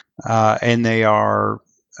will. And they are,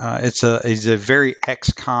 it's a very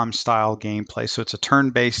XCOM style gameplay. So it's a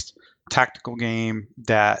turn-based tactical game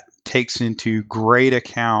that takes into great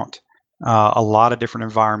account a lot of different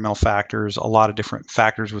environmental factors, a lot of different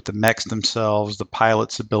factors with the mechs themselves, the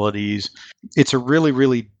pilot's abilities. It's a really,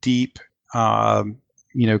 really deep, kind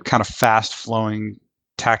of fast-flowing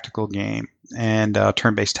tactical game and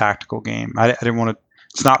turn-based tactical game. I didn't want to.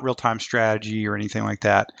 It's not real-time strategy or anything like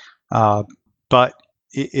that, but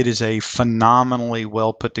it is a phenomenally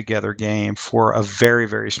well put together game for a very,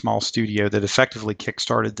 very small studio that effectively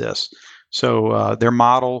kickstarted this. So their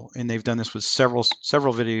model, and they've done this with several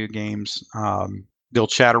video games, the old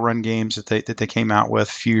Shadowrun games that they came out with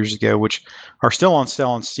a few years ago, which are still on sale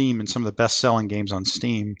on Steam and some of the best-selling games on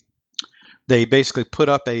Steam. They basically put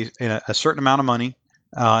up a certain amount of money,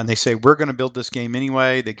 and they say, we're going to build this game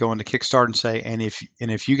anyway. They go into Kickstarter and say, and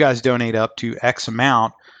if you guys donate up to X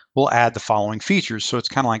amount, we'll add the following features. So it's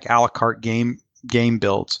kind of like a la carte game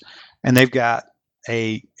builds, and they've got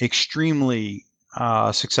a extremely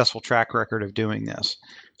successful track record of doing this.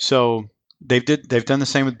 So they've done the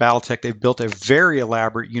same with BattleTech. They've built a very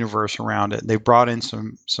elaborate universe around it. They've brought in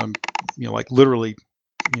some like literally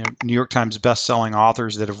New York Times best-selling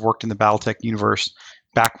authors that have worked in the BattleTech universe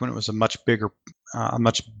back when it was a much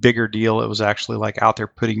bigger deal. It was actually like out there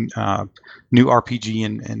putting new RPG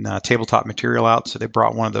and tabletop material out. So they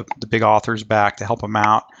brought one of the big authors back to help them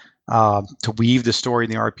out to weave the story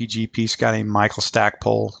in the RPG piece. A guy named Michael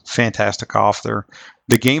Stackpole, fantastic author.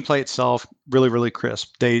 The gameplay itself, really, really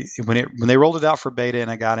crisp. When they rolled it out for beta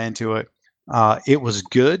and I got into it, it was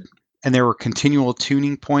good, and there were continual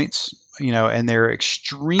tuning points. And they're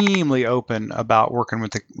extremely open about working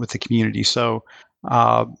with the community. So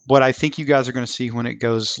what I think you guys are going to see when it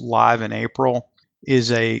goes live in April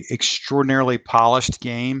is a extraordinarily polished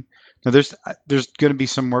game. Now, there's going to be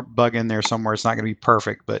some more bug in there somewhere. It's not going to be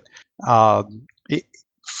perfect, but it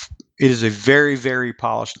is a very, very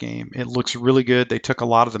polished game. It looks really good. They took a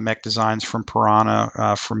lot of the mech designs from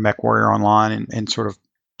Piranha, from MechWarrior Online, and sort of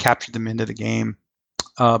captured them into the game.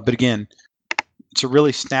 But again, it's a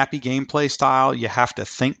really snappy gameplay style. You have to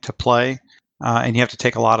think to play, and you have to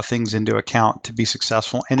take a lot of things into account to be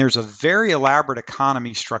successful. And there's a very elaborate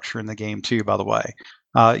economy structure in the game too, by the way.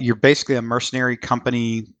 You're basically a mercenary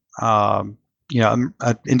company, an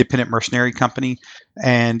independent mercenary company,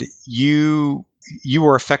 and you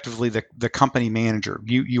are effectively the company manager.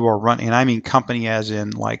 You are running, and I mean company as in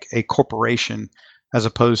like a corporation, as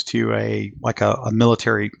opposed to a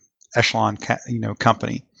military echelon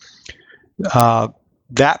company.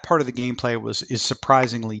 That part of the gameplay is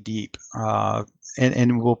surprisingly deep,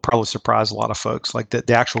 and will probably surprise a lot of folks. Like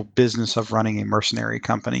the actual business of running a mercenary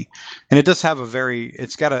company, and it does have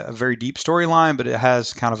it's got a very deep storyline, but it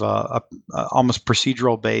has kind of a almost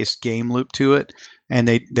procedural based game loop to it, and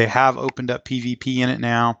they have opened up PvP in it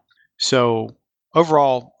now. So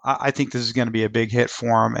overall, I think this is going to be a big hit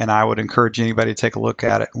for them, and I would encourage anybody to take a look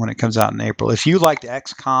at it when it comes out in April. If you liked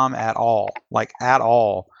XCOM at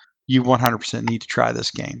all, you 100% need to try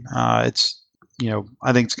this game. I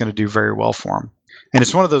think it's going to do very well for them. And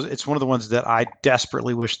it's one of the ones that I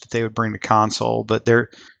desperately wish that they would bring to console, but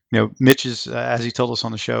Mitch is, as he told us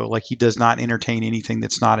on the show, like he does not entertain anything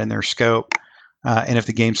that's not in their scope. And if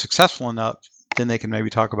the game's successful enough, then they can maybe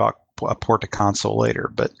talk about a port to console later,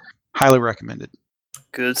 but highly recommended.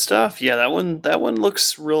 Good stuff. Yeah, that one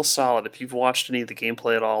looks real solid. If you've watched any of the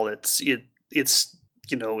gameplay at all, it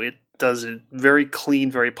does it very clean,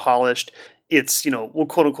 very polished. It's, we'll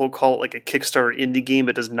quote unquote call it like a Kickstarter indie game.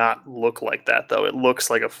 It does not look like that though. It looks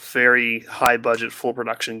like a very high budget, full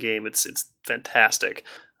production game. It's fantastic.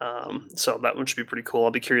 So that one should be pretty cool.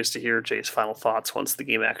 I'll be curious to hear Jay's final thoughts once the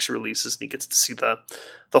game actually releases and he gets to see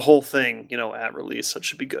the whole thing, at release. So it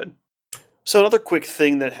should be good. So another quick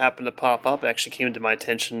thing that happened to pop up actually came to my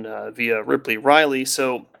attention via Ripley Riley.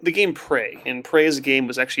 So the game Prey, and Prey as a game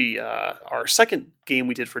was actually our second game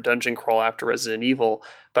we did for Dungeon Crawl after Resident Evil,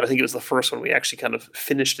 but I think it was the first one we actually kind of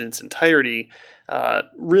finished in its entirety.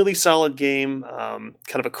 Really solid game, kind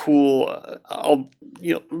of a cool. I'll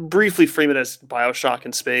briefly frame it as BioShock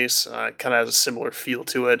in space. Kind of has a similar feel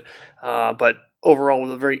to it, but overall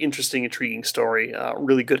with a very interesting, intriguing story.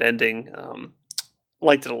 Really good ending.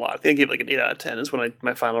 liked it a lot. I think I gave like an 8 out of 10 is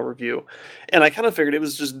my final review. And I kind of figured it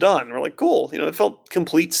was just done. We're like, cool. It felt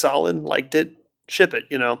complete, solid, liked it, ship it,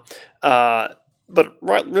 But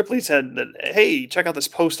Ripley said that, hey, check out this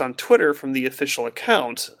post on Twitter from the official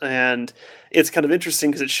account. And it's kind of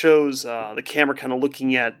interesting because it shows the camera kind of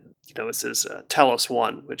looking at, it says Talos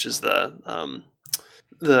 1, which is the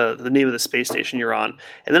name of the space station you're on.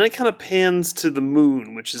 And then it kind of pans to the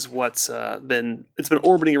moon, which is what's been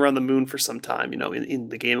orbiting around the moon for some time, in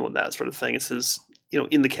the game and that sort of thing. It says,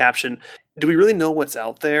 in the caption, do we really know what's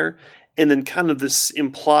out there? And then kind of this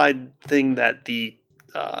implied thing that the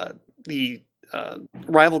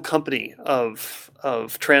rival company of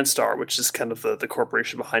TranStar, which is kind of the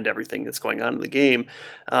corporation behind everything that's going on in the game,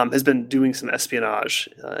 has been doing some espionage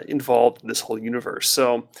involved in this whole universe.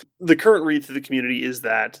 So the current read through the community is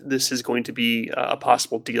that this is going to be a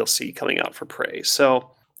possible DLC coming out for Prey.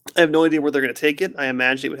 So I have no idea where they're going to take it. I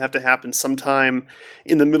imagine it would have to happen sometime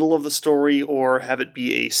in the middle of the story, or have it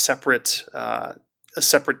be a separate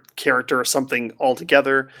character or something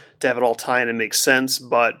altogether to have it all tie in and make sense.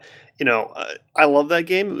 But I love that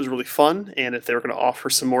game. It was really fun, and if they were going to offer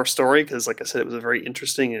some more story, because like I said, it was a very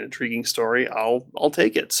interesting and intriguing story, I'll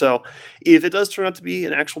take it. So if it does turn out to be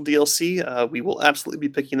an actual DLC, we will absolutely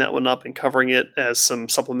be picking that one up and covering it as some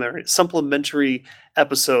supplementary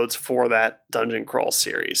episodes for that Dungeon Crawl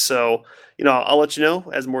series. So I'll let you know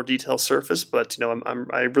as more details surface. But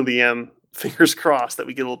I really am fingers crossed that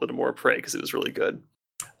we get a little bit more Prey, because it was really good.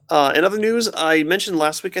 In other news, I mentioned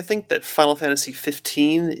last week, I think, that Final Fantasy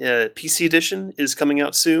 15 PC edition is coming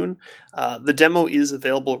out soon. The demo is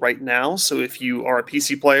available right now, so if you are a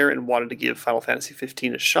PC player and wanted to give Final Fantasy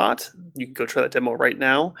 15 a shot, you can go try that demo right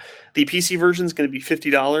now. The PC version is going to be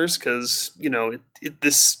 $50 because,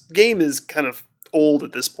 this game is kind of old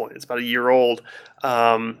at this point. It's about a year old.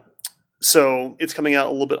 So it's coming out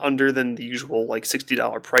a little bit under than the usual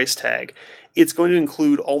 $60 price tag. It's going to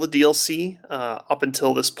include all the DLC up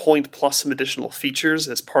until this point, plus some additional features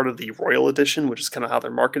as part of the Royal Edition, which is kind of how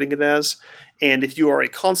they're marketing it as. And if you are a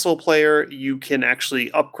console player, you can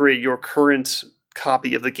actually upgrade your current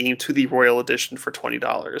copy of the game to the Royal Edition for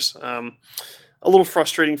 $20. A little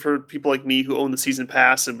frustrating for people like me who own the Season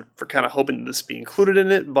Pass and for kind of hoping this be included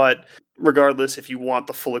in it, but regardless, if you want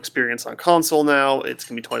the full experience on console now, it's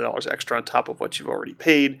going to be $20 extra on top of what you've already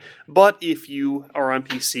paid. But if you are on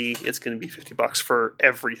PC, it's going to be $50 for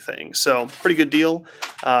everything. So pretty good deal.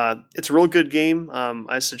 It's a real good game.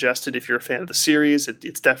 I suggested if you're a fan of the series,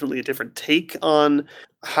 it's definitely a different take on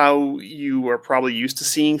how you are probably used to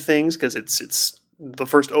seeing things, because it's the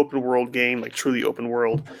first open world game, truly open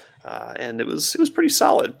world. And it was pretty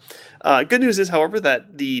solid. Good news is, however,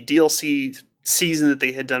 that the DLC season that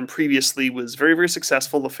they had done previously was very, very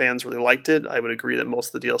successful. The fans really liked it. I would agree that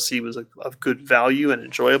most of the DLC was of good value and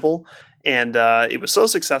enjoyable. And it was so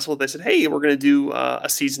successful that they said, hey, we're going to do a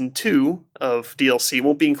season 2 of DLC. It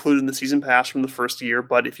won't be included in the season pass from the first year,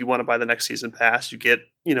 but if you want to buy the next season pass, you get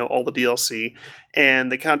all the DLC.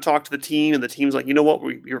 And they kind of talked to the team, and the team's like, you know what,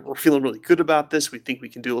 we're feeling really good about this. We think we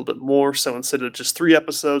can do a little bit more. So instead of just 3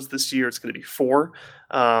 episodes this year, it's going to be 4.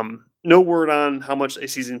 No word on how much a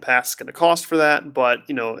season pass is going to cost for that, but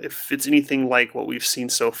if it's anything like what we've seen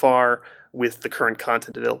so far with the current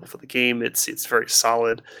content available for the game, it's very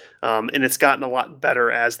solid, and it's gotten a lot better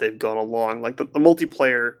as they've gone along. The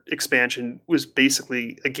multiplayer expansion was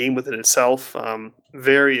basically a game within itself,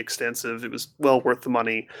 very extensive. It was well worth the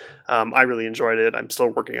money. I really enjoyed it. I'm still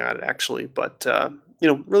working on it actually, but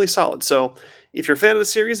really solid. So if you're a fan of the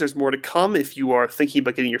series, there's more to come. If you are thinking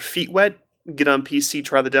about getting your feet wet, get on PC,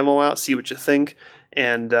 try the demo out, see what you think,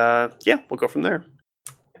 and we'll go from there.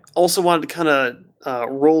 Also wanted to kind of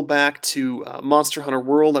roll back to Monster Hunter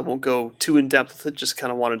World. I won't go too in-depth with it, just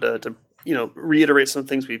kind of wanted to reiterate some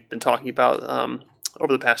things we've been talking about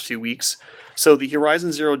over the past few weeks. So the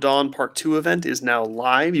Horizon Zero Dawn Part 2 event is now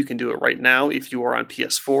live. You can do it right now if you are on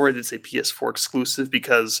PS4. It is a PS4 exclusive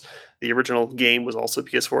because the original game was also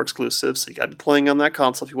PS4 exclusive, so you got to be playing on that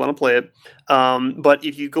console if you want to play it. But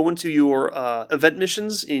if you go into your event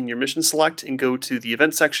missions in your mission select and go to the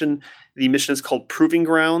event section, the mission is called Proving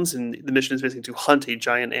Grounds, and the mission is basically to hunt a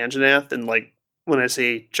giant Anjanath. And when I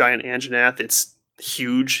say giant Anjanath, it's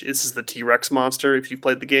huge. This is the T-Rex monster if you've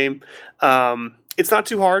played the game. It's not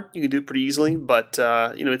too hard. You can do it pretty easily, but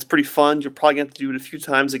it's pretty fun. You're probably going to have to do it a few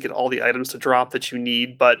times to get all the items to drop that you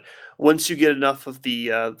need. But once you get enough of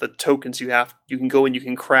the tokens, you can go and you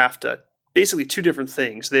can craft basically 2 different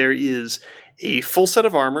things. There is a full set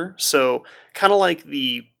of armor, so kind of like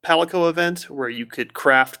the Palico event, where you could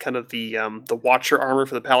craft kind of the Watcher armor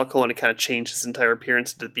for the Palico, and it kind of changed its entire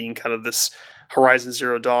appearance into being kind of this Horizon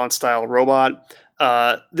Zero Dawn style robot.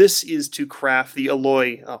 This is to craft the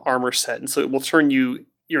Aloy armor set, and so it will turn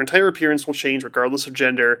your entire appearance will change regardless of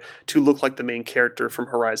gender to look like the main character from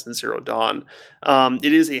Horizon Zero Dawn.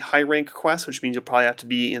 It is a high rank quest, which means you'll probably have to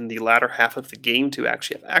be in the latter half of the game to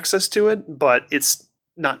actually have access to it, but it's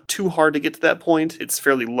not too hard to get to that point. It's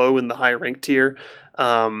fairly low in the high rank tier.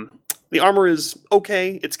 The armor is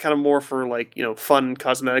okay. It's kind of more for like, fun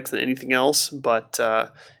cosmetics than anything else, but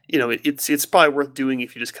it's probably worth doing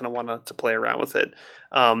if you just kind of want to play around with it.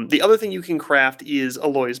 The other thing you can craft is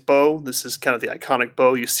Aloy's bow. This is kind of the iconic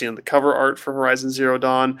bow you see on the cover art for Horizon Zero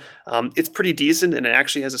Dawn. It's pretty decent, and it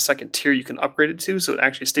actually has a second tier you can upgrade it to, so it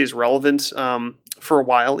actually stays relevant for a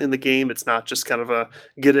while in the game. It's not just kind of a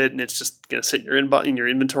get it and it's just going to sit in your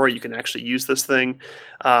inventory. You can actually use this thing.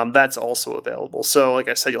 That's also available. So like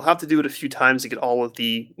I said, you'll have to do it a few times to get all of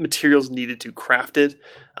the materials needed to craft it.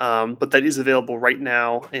 But that is available right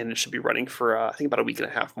now, and it should be running for I think about a week and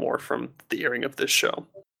a half more from the airing of this show.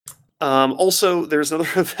 Also, there's another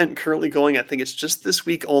event currently going. I think it's just this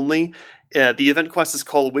week only. The event quest is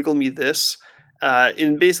called Wiggle Me This.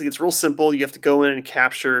 And basically, it's real simple. You have to go in and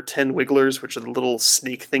capture 10 wigglers, which are the little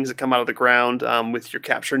snake things that come out of the ground with your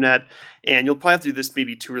capture net. And you'll probably have to do this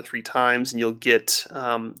maybe 2 or 3 times, and you'll get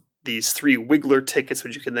these 3 wiggler tickets,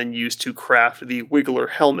 which you can then use to craft the wiggler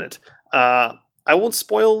helmet. I won't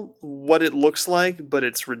spoil what it looks like, but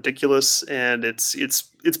it's ridiculous and it's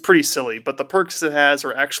pretty silly. But the perks it has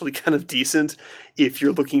are actually kind of decent if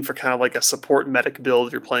you're looking for kind of like a support medic build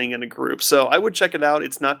if you're playing in a group. So I would check it out.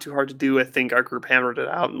 It's not too hard to do. I think our group hammered it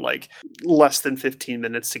out in like less than 15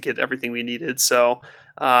 minutes to get everything we needed. So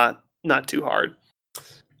not too hard.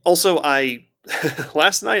 Also,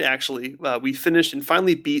 last night actually we finished and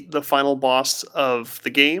finally beat the final boss of the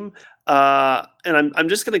game. And I'm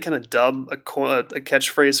just going to kind of dub a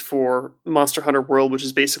catchphrase for Monster Hunter World, which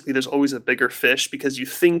is basically there's always a bigger fish, because you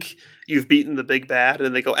think you've beaten the big bad,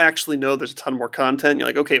 and they go, actually, no, there's a ton more content. You're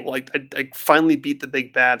like, okay, well, I finally beat the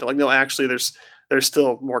big bad. They're like, no, actually, there's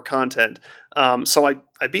still more content. So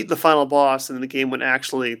I beat the final boss, and in the game when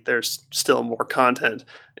actually there's still more content.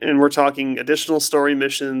 And we're talking additional story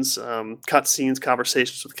missions, cutscenes,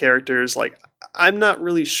 conversations with characters. Like, I'm not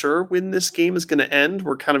really sure when this game is going to end.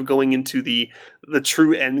 We're kind of going into the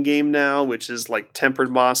true end game now, which is like tempered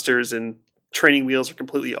monsters and training wheels are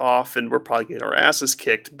completely off, and we're probably getting our asses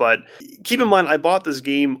kicked. But keep in mind, I bought this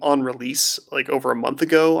game on release like over a month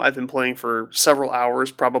ago. I've been playing for several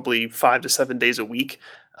hours, probably 5 to 7 days a week.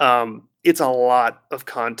 It's a lot of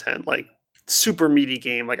content, like super meaty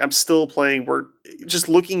game. Like I'm still playing. We're just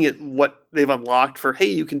looking at what they've unlocked for, hey,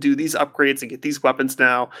 you can do these upgrades and get these weapons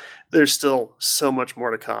now. There's still so much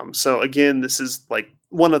more to come. So again, this is like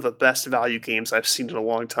one of the best value games I've seen in a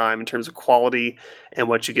long time in terms of quality and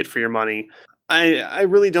what you get for your money. I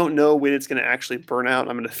really don't know when it's going to actually burn out.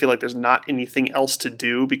 I'm going to feel like there's not anything else to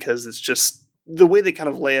do, because it's just the way they kind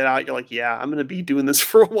of lay it out. You're like, yeah, I'm going to be doing this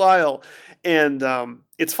for a while. And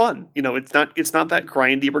it's fun. It's not that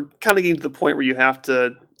grindy. We're kind of getting to the point where you have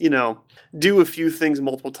to, do a few things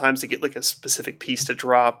multiple times to get like a specific piece to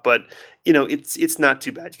drop. But, it's not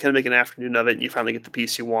too bad. You kind of make an afternoon of it, and you finally get the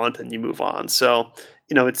piece you want, and you move on. So,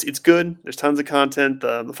 it's good. There's tons of content.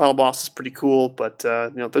 The final boss is pretty cool, but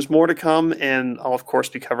there's more to come, and I'll of course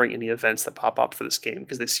be covering any events that pop up for this game,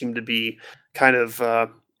 because they seem to be kind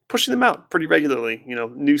of pushing them out pretty regularly.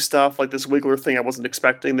 New stuff like this Wiggler thing I wasn't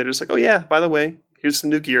expecting. They're just like, oh yeah, by the way, here's some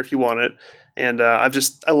new gear if you want it. And I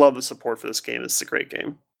love the support for this game. It's a great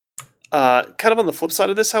game. Kind of on the flip side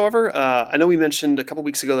of this, however, I know we mentioned a couple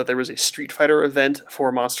weeks ago that there was a Street Fighter event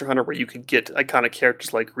for Monster Hunter where you could get iconic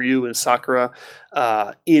characters like Ryu and Sakura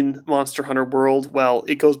in Monster Hunter World. Well,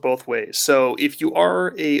 it goes both ways. So if you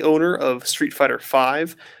are a owner of Street Fighter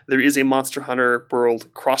V, there is a Monster Hunter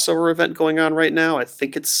World crossover event going on right now. I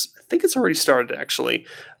think it's already started, actually.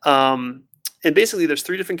 And basically, there's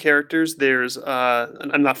 3 different characters. There's,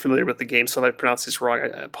 I'm not familiar with the game, so if I pronounce this wrong, I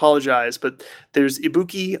apologize. But there's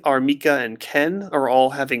Ibuki, Armika, and Ken are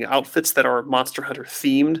all having outfits that are Monster Hunter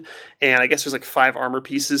themed. And I guess there's like 5 armor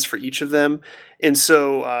pieces for each of them. And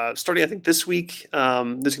so starting, I think, this week,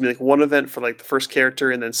 there's going to be like one event for like the first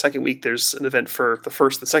character. And then second week, there's an event for the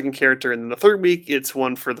first and the second character. And then the third week, it's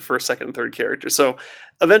one for the first, second, and third character. So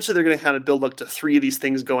eventually, they're going to kind of build up to 3 of these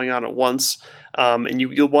things going on at once. And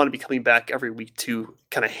you'll want to be coming back every week to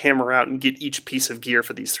kind of hammer out and get each piece of gear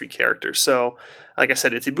for these 3 characters. So, like I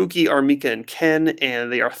said, it's Ibuki, Armika, and Ken,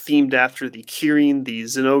 and they are themed after the Kirin, the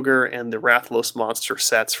Zinogre, and the Rathalos monster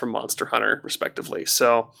sets from Monster Hunter, respectively.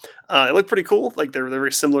 So, they look pretty cool. Like, they're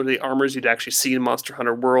very similar to the armors you'd actually see in Monster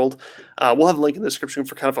Hunter World. We'll have a link in the description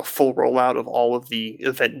for kind of a full rollout of all of the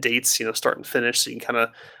event dates, start and finish, so you can kind of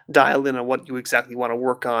dial in on what you exactly want to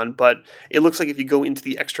work on. But it looks like if you go into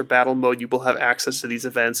the extra battle mode, you will have access to these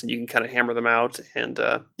events, and you can kind of hammer them out and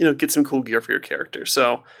get some cool gear for your character.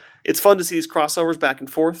 So it's fun to see these crossovers back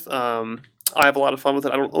and forth. I have a lot of fun with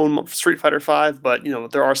it. I don't own Street Fighter V, but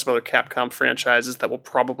there are some other Capcom franchises that will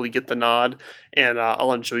probably get the nod, and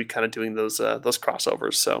I'll enjoy kind of doing those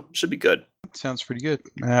crossovers. So it should be good. Sounds pretty good.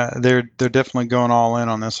 They're definitely going all in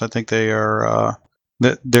on this. I think they are.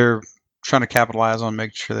 They're trying to capitalize on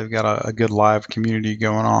making sure they've got a good live community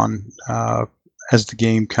going on as the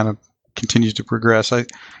game kind of continues to progress.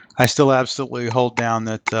 I still absolutely hold down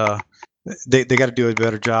that they got to do a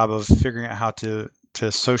better job of figuring out how to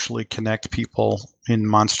socially connect people in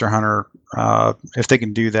Monster Hunter. If they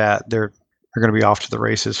can do that, they're going to be off to the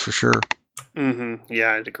races for sure. Mm-hmm.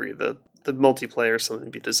 Yeah, I'd agree. The multiplayer is something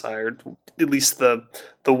to be desired. At least the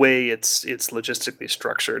way it's logistically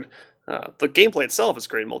structured. The gameplay itself is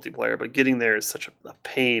great multiplayer, but getting there is such a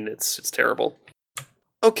pain. It's terrible.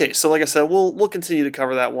 Okay, so like I said, we'll continue to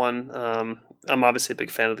cover that one. I'm obviously a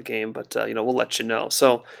big fan of the game, but we'll let you know.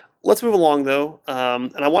 So let's move along though,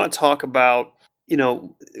 and I want to talk about.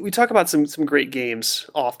 We talk about some great games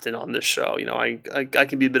often on this show. I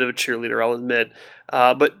can be a bit of a cheerleader, I'll admit.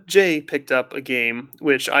 But Jay picked up a game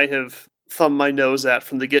which I have thumbed my nose at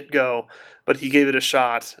from the get-go, but he gave it a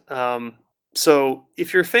shot. So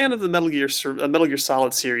if you're a fan of the Metal Gear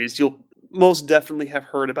Solid series, you'll most definitely have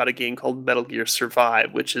heard about a game called Metal Gear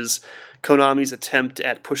Survive, which is Konami's attempt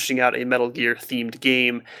at pushing out a Metal Gear themed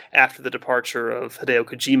game after the departure of Hideo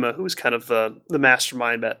Kojima, who was kind of the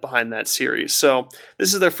mastermind behind that series. So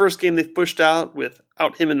this is their first game they've pushed out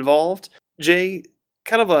without him involved. Jay,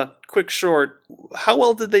 kind of a quick short, how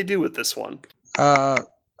well did they do with this one?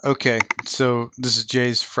 Okay, so this is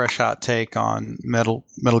Jay's fresh hot take on Metal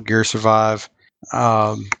Gear Survive.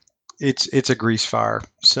 It's a grease fire.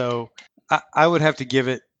 So I would have to give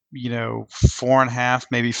it 4.5,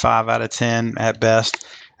 maybe 5 out of 10 at best.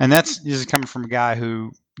 And this is coming from a guy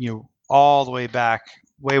who, all the way back,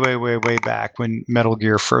 way back when Metal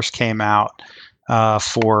Gear first came out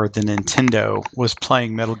for the Nintendo, was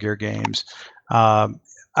playing Metal Gear games.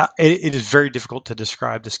 It is very difficult to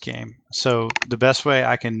describe this game. So the best way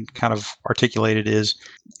I can kind of articulate it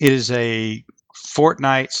is a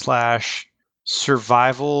Fortnite /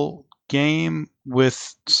 survival game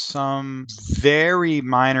with some very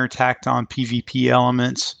minor tacked on PvP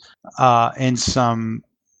elements and some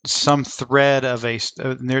thread of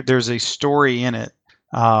there's a story in it.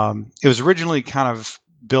 It was originally kind of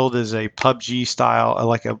billed as a PUBG style,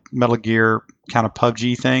 like a Metal Gear kind of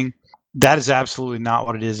PUBG thing. That is absolutely not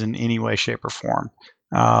what it is in any way, shape, or form.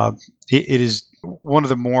 It is one of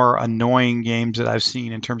the more annoying games that I've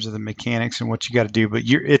seen in terms of the mechanics and what you got to do. But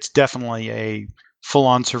it's definitely a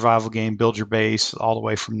full-on survival game, build your base all the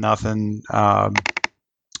way from nothing,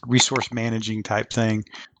 resource managing type thing.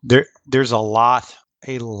 There's a lot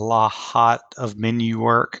of menu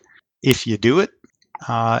work if you do it.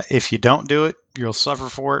 If you don't do it, you'll suffer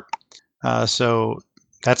for it. So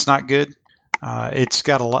that's not good. It's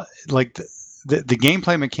got a lot, like the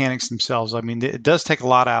gameplay mechanics themselves. I mean, it does take a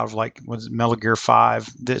lot out of like what's Metal Gear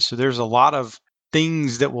 5. So there's a lot of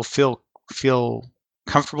things that will feel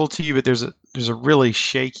comfortable to you, but there's a really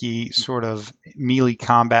shaky sort of melee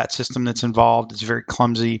combat system that's involved. It's very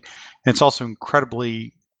clumsy, and it's also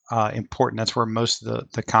incredibly important. That's where most of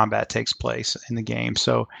the combat takes place in the game.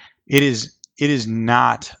 So it is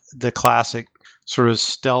not the classic sort of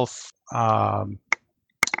stealth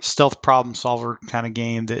problem solver kind of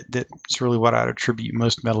game that's really what I'd attribute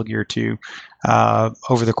most Metal Gear to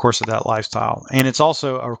over the course of that lifestyle. And it's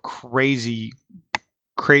also a crazy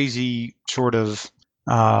sort of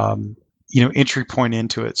entry point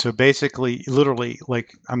into it. So basically, literally,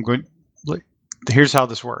 here's how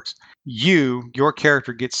this works. Your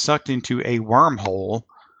character gets sucked into a wormhole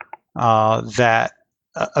that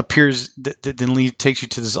appears that then takes you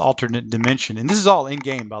to this alternate dimension. And this is all in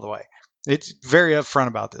game, by the way. It's very upfront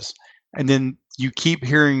about this. And then you keep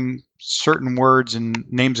hearing certain words and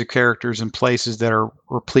names of characters and places that are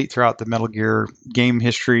replete throughout the Metal Gear game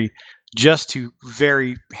history, just to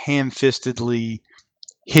very ham-fistedly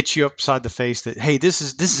hit you upside the face that, hey, this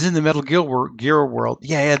is in the Metal Gear world.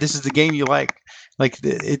 Yeah, this is the game you like. Like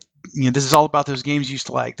this is all about those games you used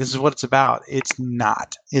to like. This is what it's about. It's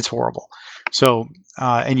not. It's horrible. So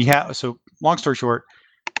long story short,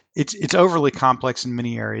 it's overly complex in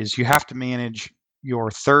many areas. You have to manage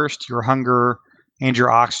your thirst, your hunger, and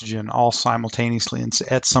your oxygen all simultaneously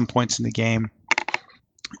at some points in the game.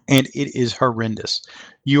 And it is horrendous.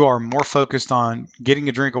 You are more focused on getting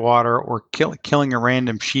a drink of water or killing a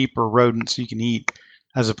random sheep or rodent so you can eat,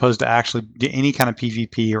 as opposed to actually any kind of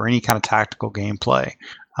PvP or any kind of tactical gameplay.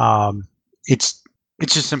 It's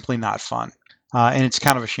just simply not fun. And it's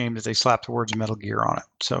kind of a shame that they slapped the words Metal Gear on it.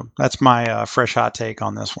 So that's my fresh hot take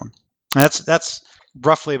on this one. That's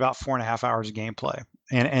roughly about 4.5 hours of gameplay.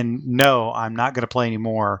 And no, I'm not going to play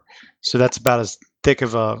anymore. So that's about as thick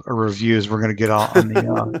of a review as we're going to get on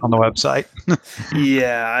the website.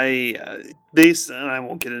 Yeah, based, and I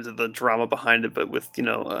won't get into the drama behind it, but with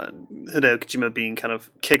Hideo Kojima being kind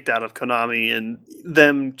of kicked out of Konami and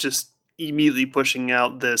them just immediately pushing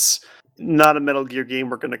out this not a Metal Gear game,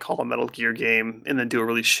 we're going to call a Metal Gear game, and then do a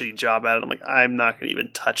really shitty job at it. I'm like, I'm not going to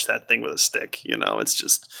even touch that thing with a stick. It's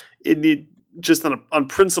just on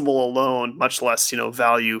principle alone, much less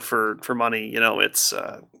value for money. It's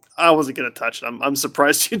I wasn't going to touch it. I'm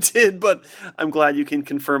surprised you did, but I'm glad you can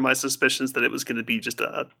confirm my suspicions that it was going to be just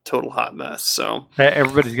a total hot mess. So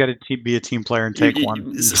everybody's got to be a team player and take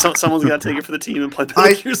one. Someone's got to take it for the team and play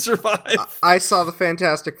Metal Gear Survive. I saw the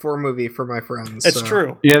Fantastic Four movie for my friends. It's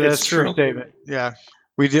true. Yeah, that's true statement. Yeah.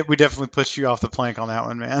 We definitely pushed you off the plank on that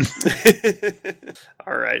one, man.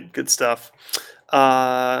 All right, good stuff.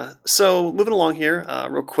 So moving along here,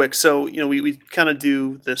 real quick. So, we kind of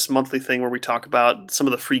do this monthly thing where we talk about some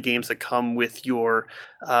of the free games that come with your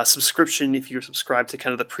subscription if you're subscribed to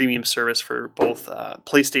kind of the premium service for both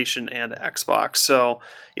PlayStation and Xbox. So,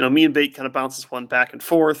 me and Bait kind of bounce this one back and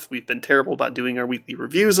forth. We've been terrible about doing our weekly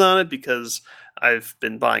reviews on it because I've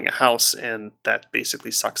been buying a house and that basically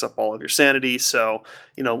sucks up all of your sanity. So,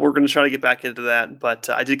 we're going to try to get back into that. But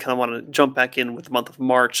I did kind of want to jump back in with the month of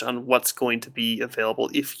March on what's going to be available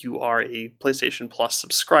if you are a PlayStation Plus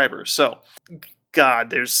subscriber. So, God,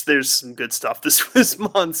 there's some good stuff this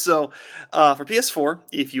month. So, for PS4,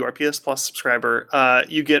 if you are PS Plus subscriber,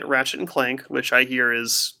 you get Ratchet and Clank, which I hear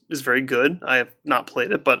is very good. I have not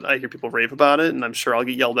played it, but I hear people rave about it, and I'm sure I'll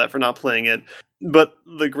get yelled at for not playing it. But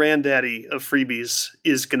the granddaddy of freebies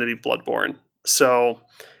is going to be Bloodborne. So,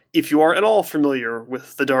 if you are at all familiar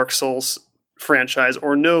with the Dark Souls franchise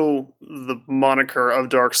or know the moniker of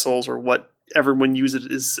Dark Souls or what everyone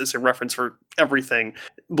uses as a reference for everything,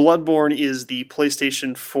 Bloodborne is the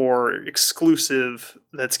PlayStation 4 exclusive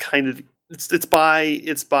that's kind of it's by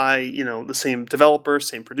the same developer,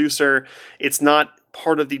 same producer. It's not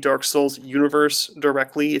part of the Dark Souls universe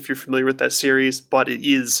directly if you're familiar with that series, but it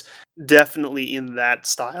is definitely in that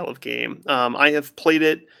style of game. I have played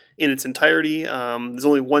it in its entirety. There's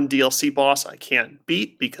only one DLC boss I can't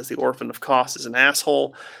beat because the Orphan of Kos is an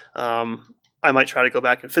asshole. I might try to go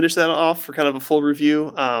back and finish that off for kind of a full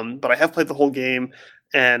review, but I have played the whole game,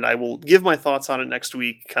 and I will give my thoughts on it next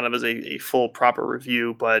week, kind of as a full proper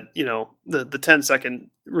review. But the 10-second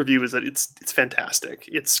review is that it's fantastic.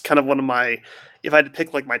 It's kind of one of my, if I had to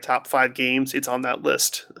pick like my top 5 games, it's on that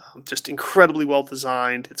list. Just incredibly well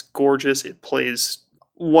designed. It's gorgeous. It plays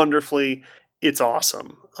wonderfully. It's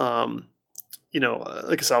awesome. Like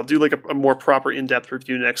I said, I'll do like a more proper in-depth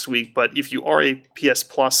review next week. But if you are a PS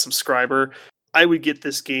Plus subscriber, I would get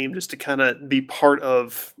this game just to kind of be part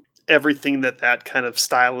of everything that kind of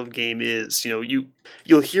style of game is.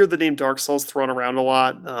 You'll hear the name Dark Souls thrown around a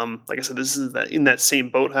lot. Like I said, this is in that same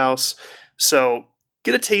boathouse. So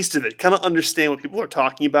get a taste of it. Kind of understand what people are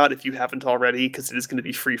talking about if you haven't already, because it is going to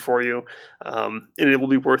be free for you, and it will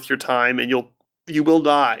be worth your time. And you will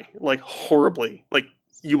die like horribly. Like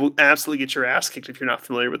you will absolutely get your ass kicked if you're not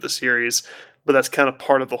familiar with the series. But that's kind of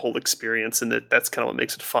part of the whole experience, and that's kind of what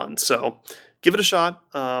makes it fun. So give it a shot,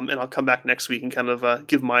 and I'll come back next week and kind of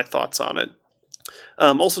give my thoughts on it.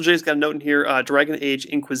 Also, Jay's got a note in here, Dragon Age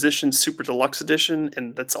Inquisition Super Deluxe Edition,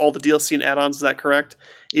 and that's all the DLC and add-ons, is that correct?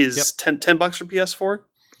 Is $10 for PS4?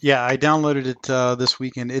 Yeah, I downloaded it this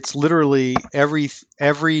weekend. It's literally every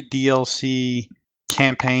DLC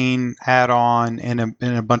campaign add-on and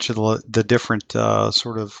a bunch of the different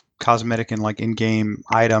sort of cosmetic and like in-game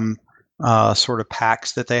item sort of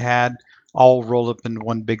packs that they had, all rolled up into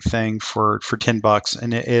one big thing for $10.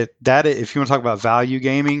 And if you want to talk about value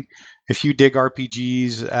gaming, if you dig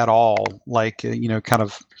RPGs at all, like kind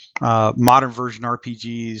of modern version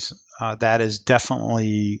RPGs, that is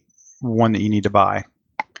definitely one that you need to buy.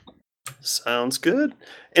 Sounds good.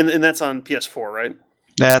 And that's on PS4, right?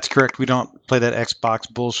 That's correct. We don't play that Xbox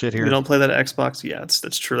bullshit here. We don't play that Xbox. Yeah,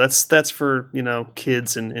 that's true. That's for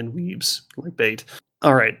kids and weebs like Bait.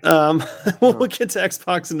 All right. We'll get to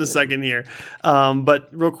Xbox in a second here. But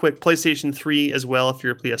real quick, PlayStation 3 as well. If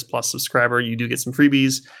you're a PS Plus subscriber, you do get some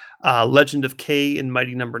freebies. Legend of K and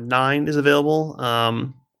Mighty Number 9 is available.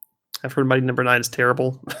 I've heard Mighty Number 9 is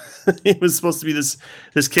terrible. It was supposed to be this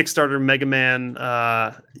Kickstarter Mega Man,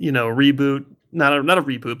 reboot. Not a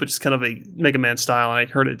reboot, but just kind of a Mega Man style. And I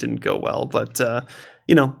heard it didn't go well. But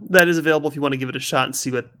that is available if you want to give it a shot and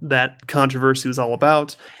see what that controversy was all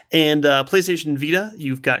about. And PlayStation Vita,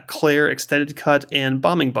 you've got Claire Extended Cut and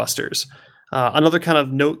Bombing Busters. Another kind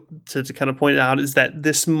of note to kind of point out is that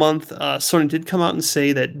this month, Sony did come out and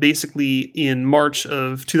say that basically in March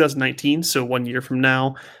of 2019, so 1 year from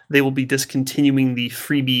now, they will be discontinuing the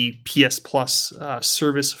freebie PS Plus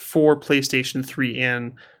service for PlayStation 3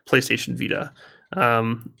 and PlayStation Vita,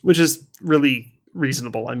 which is really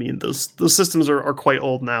reasonable. I mean, those systems are quite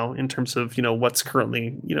old now in terms of what's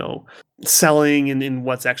currently selling and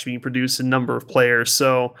what's actually being produced in number of players.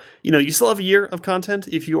 So you still have a year of content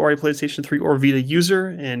if you are a PlayStation 3 or Vita user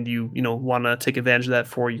and you want to take advantage of that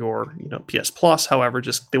for your PS Plus. However,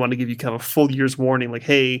 just they want to give you kind of a full year's warning, like,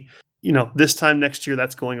 hey, this time next year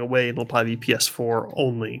that's going away and it'll probably be PS4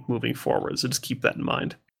 only moving forward. So just keep that in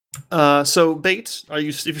mind. So Bait,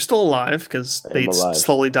 if you're still alive, because Bait's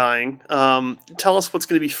slowly dying, tell us what's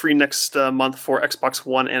going to be free next month for Xbox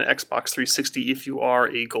One and Xbox 360 if you are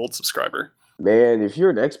a Gold subscriber. Man, if you're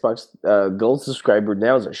an Xbox Gold subscriber,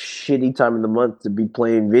 now is a shitty time of the month to be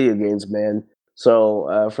playing video games, man.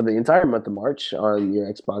 So for the entire month of March on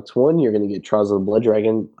your Xbox One, you're going to get Trials of the Blood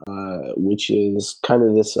Dragon, which is kind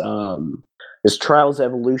of this Trials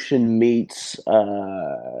Evolution meets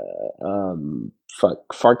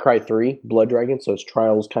Far Cry 3 Blood Dragon. So it's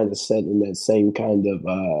Trials kind of set in that same kind of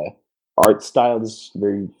art style, this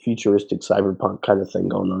very futuristic cyberpunk kind of thing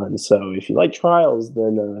going on. So if you like Trials,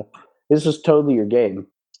 then this is totally your game.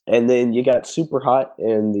 And then you got Super Hot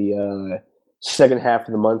in the second half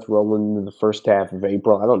of the month, rolling into the first half of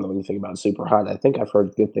April. I don't know anything about Super Hot. I think I've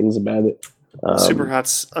heard good things about it. Super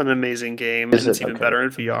Hot's an amazing game, and it's even better in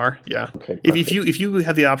VR. Yeah, okay, if you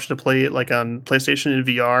have the option to play it like on PlayStation in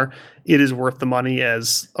VR, it is worth the money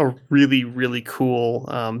as a really, really cool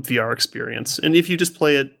VR experience. And if you just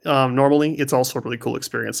play it normally, it's also a really cool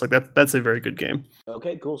experience. Like that's a very good game.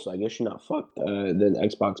 Okay, cool. So I guess you're not fucked then,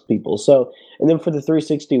 Xbox people. So, and then for the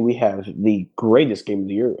 360, we have the greatest game of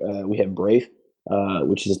the year. We have Brave.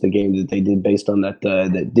 Which is the game that they did based on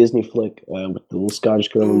that Disney flick with the little Scottish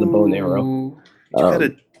girl and the bow and arrow. You got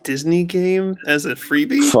a Disney game as a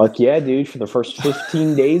freebie? Fuck yeah, dude! For the first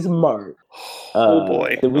 15 days of March. Oh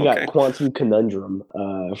boy! Then we got Quantum Conundrum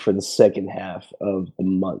for the second half of the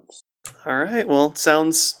month. All right. Well,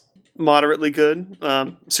 sounds moderately good.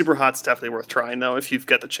 Super Hot's definitely worth trying though if you've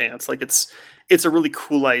got the chance. Like it's a really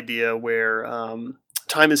cool idea where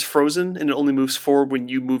time is frozen and it only moves forward when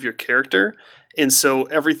you move your character. And so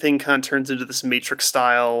everything kind of turns into this Matrix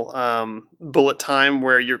style bullet time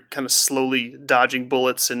where you're kind of slowly dodging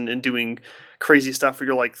bullets and doing crazy stuff where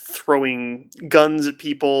you're like throwing guns at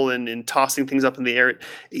people and tossing things up in the air.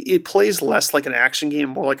 It plays less like an action game,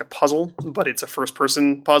 more like a puzzle, but it's a first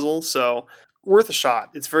person puzzle. So worth a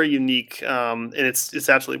shot. It's very unique, and it's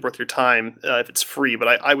absolutely worth your time if it's free, but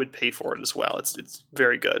I would pay for it as well. It's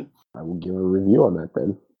very good. I will give a review on that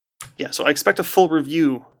then. Yeah, so I expect a full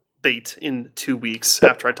review, Bait, in 2 weeks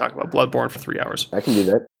after I talk about Bloodborne for 3 hours. I can do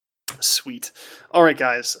that. Sweet. All right,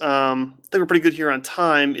 guys. I think we're pretty good here on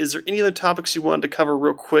time. Is there any other topics you wanted to cover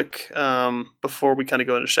real quick before we kind of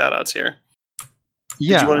go into shout-outs here?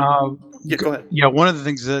 Yeah. Go ahead. Yeah, one of the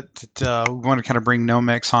things that we want to kind of bring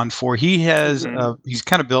Nomex on for, he has he's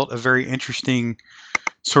kind of built a very interesting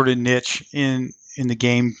sort of niche in the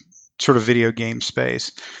game, sort of video game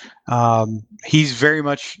space. He's very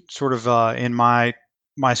much sort of in my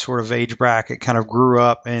sort of age bracket, kind of grew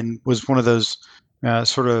up and was one of those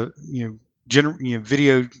sort of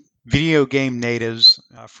video game natives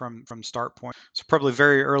from start point. So probably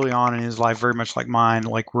very early on in his life, very much like mine,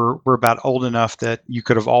 like we're about old enough that you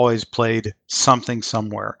could have always played something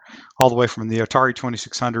somewhere, all the way from the Atari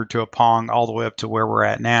 2600 to a Pong, all the way up to where we're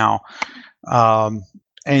at now.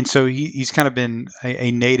 And so he's kind of been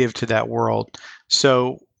a native to that world.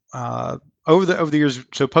 So over the years,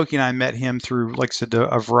 so Pokey and I met him through, like I said,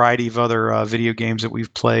 a variety of other video games that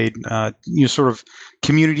we've played. Sort of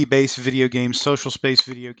community-based video games, social space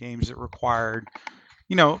video games that required,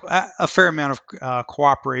 a fair amount of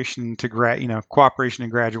cooperation cooperation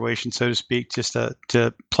and graduation, so to speak, just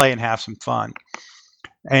to play and have some fun.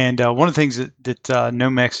 And one of the things that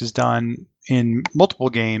Nomex has done in multiple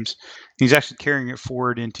games, he's actually carrying it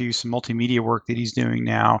forward into some multimedia work that he's doing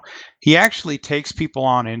now. He actually takes people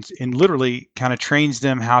on and literally kind of trains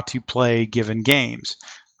them how to play given games.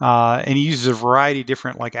 And he uses a variety of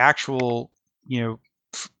different, like actual,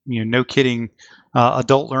 no kidding,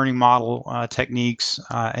 adult learning model techniques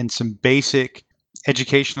and some basic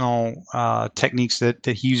educational techniques that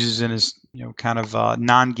he uses in his, kind of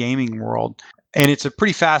non-gaming world. And it's a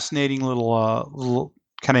pretty fascinating little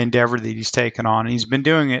kind of endeavor that he's taken on. And he's been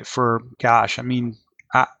doing it for,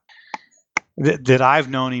 that I've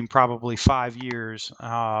known him probably 5 years.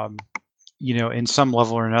 In some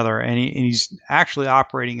level or another, and he's actually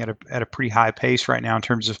operating at a pretty high pace right now in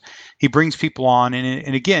terms of he brings people on,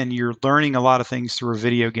 and again, you're learning a lot of things through a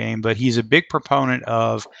video game, but he's a big proponent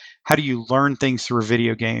of how do you learn things through a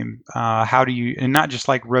video game, how do you, and not just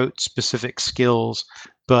like rote specific skills,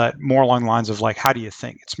 but more along the lines of like, how do you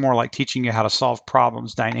think? It's more like teaching you how to solve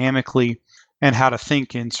problems dynamically and how to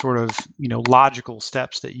think in sort of, logical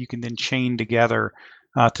steps that you can then chain together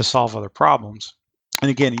to solve other problems. And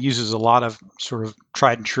again, it uses a lot of sort of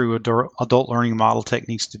tried and true adult learning model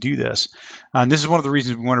techniques to do this. And this is one of the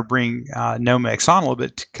reasons we want to bring Nomex on a little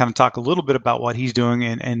bit to kind of talk a little bit about what he's doing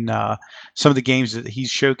and some of the games that he's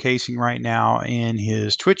showcasing right now in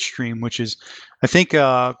his Twitch stream, which is, I think,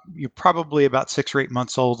 you're probably about 6 or 8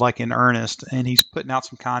 months old, like in earnest. And he's putting out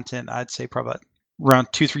some content, I'd say probably around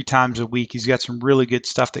 2-3 times a week. He's got some really good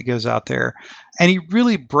stuff that goes out there. And he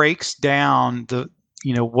really breaks down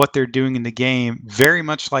what they're doing in the game, very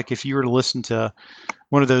much like if you were to listen to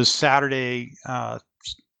one of those Saturday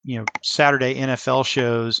NFL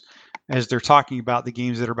shows as they're talking about the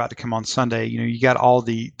games that are about to come on Sunday. You got all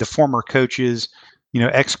the former coaches,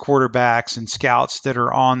 ex-quarterbacks and scouts that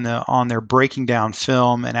are on there breaking down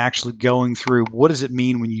film and actually going through what does it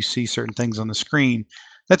mean when you see certain things on the screen.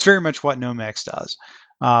 That's very much what Nomex does.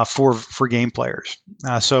 For game players.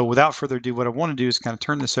 So without further ado, what I want to do is kind of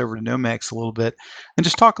turn this over to Nomex a little bit and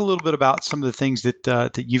just talk a little bit about some of the things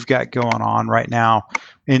that you've got going on right now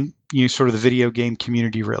in sort of the video game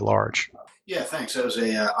community writ large. Yeah, thanks. That was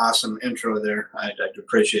a awesome intro there. I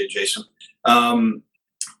appreciate it, Jason.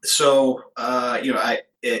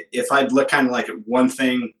 If I'd look kind of like at one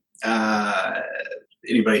thing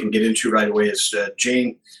anybody can get into right away is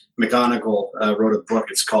Jane McGonigal wrote a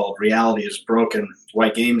book. It's called Reality is Broken, Why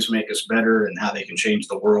Games Make Us Better and How They Can Change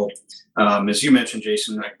the World. As you mentioned,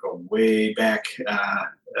 Jason, I go way back.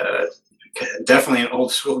 Definitely an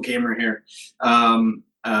old school gamer here,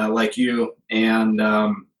 like you. And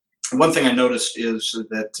one thing I noticed is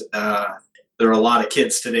that there are a lot of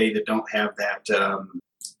kids today that don't have that,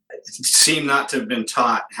 seem not to have been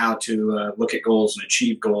taught how to look at goals and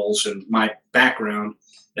achieve goals. And my background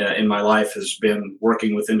in my life has been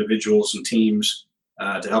working with individuals and teams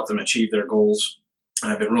to help them achieve their goals.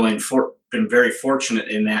 And I've been very fortunate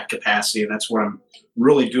in that capacity, and that's what I'm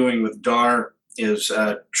really doing with DAR is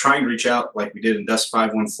trying to reach out, like we did in Dust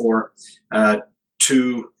 514,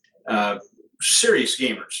 to serious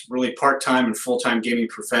gamers, really part-time and full-time gaming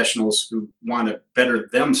professionals who want to better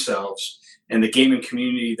themselves and the gaming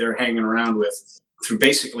community they're hanging around with, through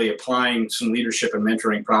basically applying some leadership and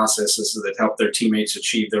mentoring processes that help their teammates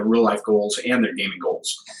achieve their real life goals and their gaming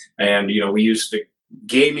goals. And, we use the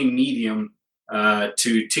gaming medium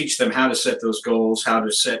to teach them how to set those goals, how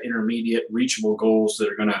to set intermediate reachable goals that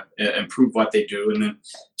are going to improve what they do. And then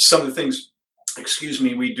some of the things,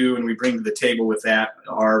 we do and we bring to the table with that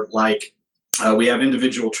are like, we have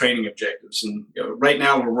individual training objectives. And right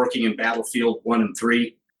now we're working in Battlefield 1 and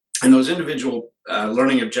 3. And those individual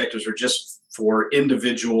learning objectives are just for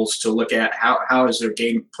individuals to look at how is their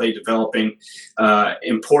gameplay developing.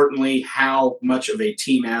 Importantly, how much of a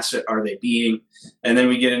team asset are they being? And then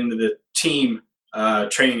we get into the team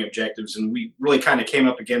training objectives. And we really kind of came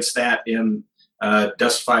up against that in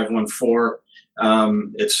Dust 514.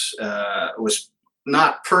 It was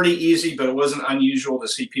not pretty easy, but it wasn't unusual to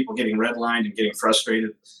see people getting redlined and getting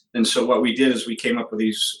frustrated. And so what we did is we came up with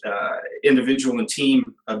these individual and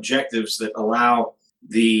team objectives that allow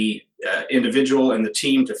the individual and the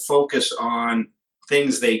team to focus on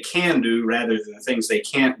things they can do rather than the things they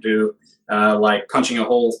can't do, like punching a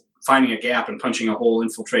hole, finding a gap and punching a hole,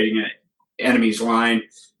 infiltrating an enemy's line,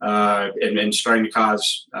 and starting to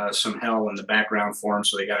cause some hell in the background for them.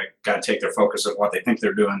 So they got to take their focus of what they think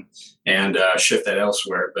they're doing and shift that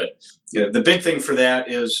elsewhere. But the big thing for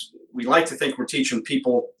that is we like to think we're teaching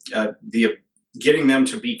people getting them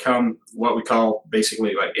to become what we call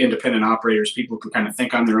basically like independent operators, people who can kind of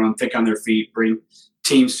think on their own, think on their feet, bring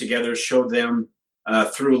teams together, show them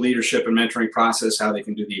through a leadership and mentoring process how they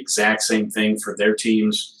can do the exact same thing for their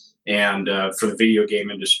teams and for the video game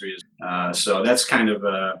industry. So that's kind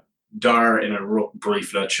of DAR in a real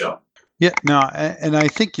brief nutshell. Yeah, no, and I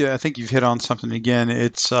think you've hit on something again.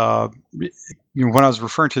 It's when I was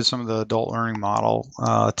referring to some of the adult learning model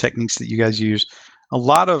techniques that you guys use, a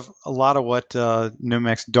lot of what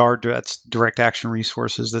Nomex DAR, that's Direct Action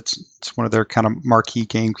Resources. It's one of their kind of marquee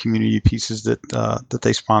game community pieces that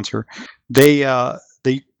they sponsor. They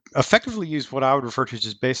effectively use what I would refer to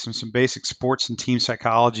as based on some basic sports and team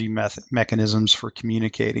psychology mechanisms for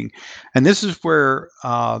communicating, and this is where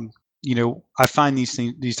I find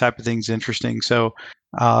these type of things interesting. So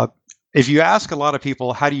if you ask a lot of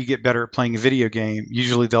people, how do you get better at playing a video game?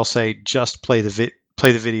 Usually they'll say, just play the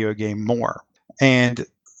video game more. And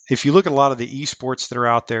if you look at a lot of the esports that are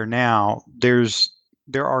out there now, there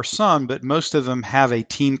are some, but most of them have a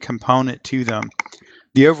team component to them.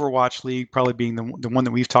 The Overwatch League probably being the one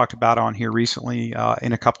that we've talked about on here recently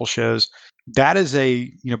in a couple shows. That is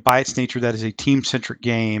by its nature, that is a team-centric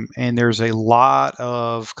game, and there's a lot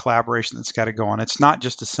of collaboration that's got to go on. It's not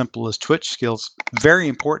just as simple as Twitch skills. Very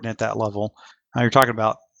important at that level. You're talking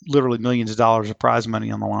about literally millions of dollars of prize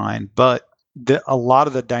money on the line, but a lot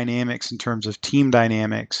of the dynamics in terms of team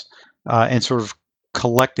dynamics and sort of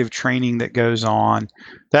collective training that goes on,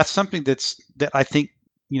 that's something that I think,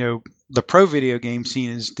 the pro video game scene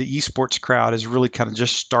is the esports crowd is really kind of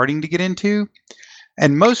just starting to get into.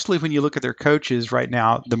 And mostly when you look at their coaches right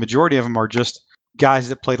now, the majority of them are just guys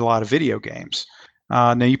that played a lot of video games.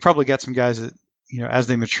 Now you probably got some guys that, as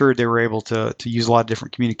they matured, they were able to use a lot of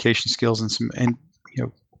different communication skills and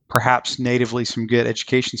perhaps natively some good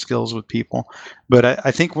education skills with people. But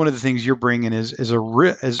I think one of the things you're bringing is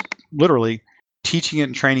literally teaching it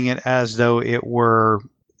and training it as though it were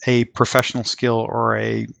a professional skill or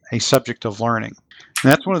a subject of learning.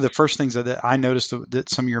 And that's one of the first things that I noticed that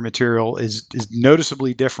some of your material is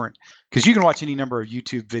noticeably different, because you can watch any number of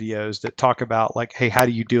YouTube videos that talk about like, hey, how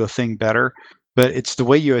do you do a thing better? But it's the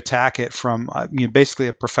way you attack it from basically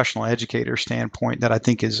a professional educator standpoint that I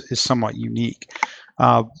think is somewhat unique.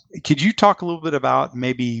 Could you talk a little bit about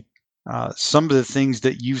maybe some of the things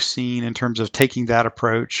that you've seen in terms of taking that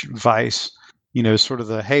approach, vice, sort of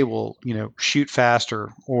the, hey, well, shoot faster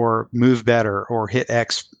or move better or hit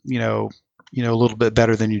X, a little bit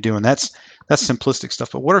better than you're doing. That's simplistic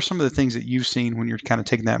stuff. But what are some of the things that you've seen when you're kind of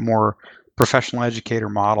taking that more professional educator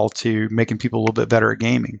model to making people a little bit better at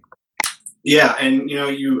gaming? Yeah, and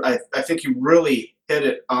I think you really hit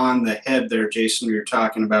it on the head there, Jason. You're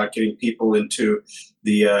talking about getting people into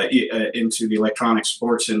the electronic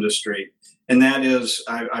sports industry, and that is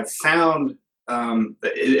I've found,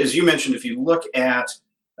 as you mentioned, if you look at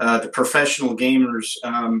the professional gamers,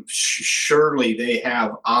 surely they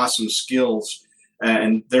have awesome skills,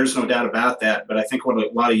 and there's no doubt about that. But I think what a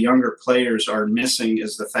lot of younger players are missing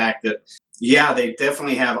is the fact that, yeah, they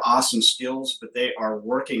definitely have awesome skills, but they are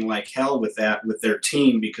working like hell with their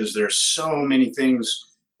team, because there's so many things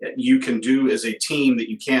that you can do as a team that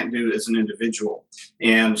you can't do as an individual.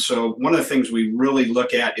 And so one of the things we really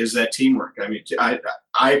look at is that teamwork. I mean,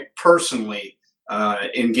 I personally,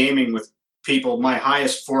 in gaming with people, my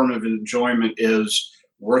highest form of enjoyment is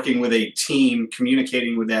working with a team,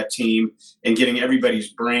 communicating with that team, and getting everybody's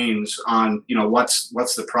brains on, what's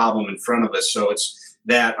the problem in front of us. So it's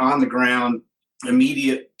that on the ground,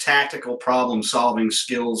 immediate tactical problem solving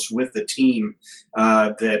skills with the team,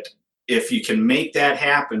 that if you can make that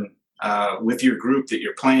happen with your group that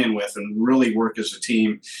you're playing with and really work as a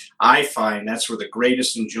team, I find that's where the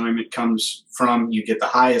greatest enjoyment comes from. You get the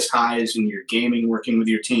highest highs in your gaming working with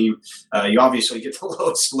your team. You obviously get the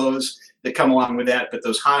lowest lows that come along with that, but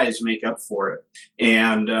those highs make up for it.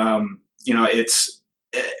 And, it's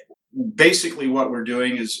basically what we're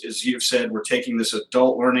doing is, as you've said, we're taking this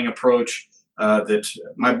adult learning approach. That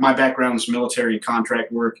my background is military and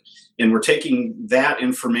contract work, and we're taking that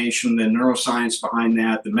information, the neuroscience behind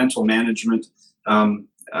that, the mental management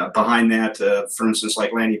behind that. For instance,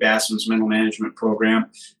 like Lanny Basson's mental management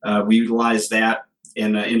program, we utilize that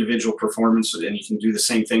in individual performance, and you can do the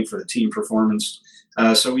same thing for the team performance.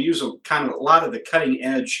 So we use a lot of the cutting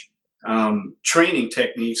edge training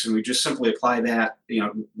techniques, and we just simply apply that,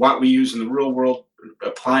 what we use in the real world,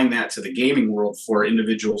 applying that to the gaming world for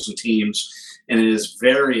individuals and teams, and it is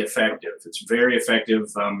very effective. It's very effective.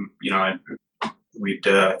 I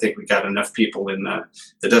think we got enough people in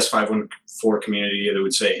the Dust 514 community that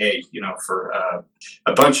would say, hey, for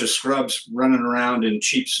a bunch of scrubs running around in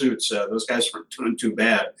cheap suits, those guys weren't doing too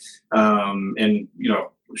bad, and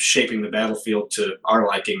shaping the battlefield to our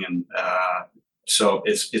liking. And so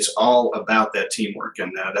it's all about that teamwork,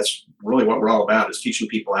 and that's really what we're all about, is teaching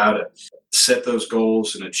people how to set those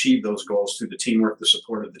goals and achieve those goals through the teamwork, the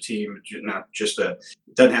support of the team. Not just it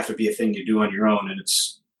doesn't have to be a thing you do on your own, and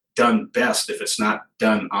it's done best if it's not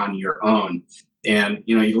done on your own. And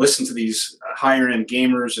you listen to these higher end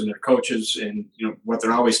gamers and their coaches, and what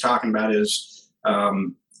they're always talking about is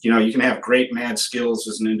you can have great mad skills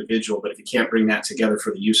as an individual, but if you can't bring that together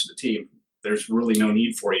for the use of the team, there's really no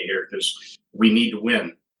need for you here, because we need to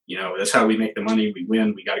win. That's how we make the money. We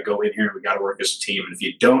win. We got to go in here. We got to work as a team. And if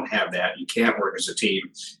you don't have that, you can't work as a team.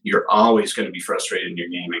 You're always going to be frustrated in your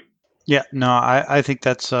gaming. Yeah, no, I think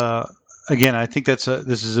that's again, I think this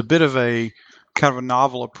is a bit of a kind of a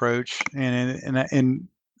novel approach, and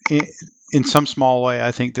in some small way,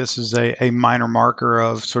 I think this is a minor marker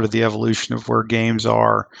of sort of the evolution of where games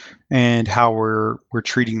are and how we're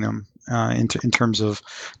treating them in terms of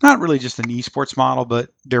not really just an esports model, but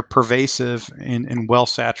they're pervasive and well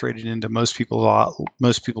saturated into most people's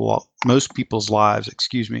lives.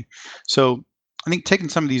 Excuse me. So I think taking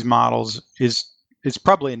some of these models is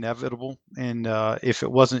probably inevitable, and if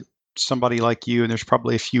it wasn't somebody like you, and there's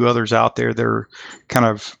probably a few others out there that are kind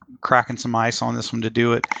of cracking some ice on this one to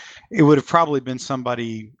do it, it would have probably been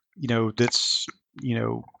somebody, that's,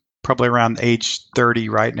 probably around age 30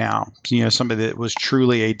 right now, somebody that was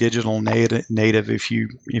truly a digital native, if you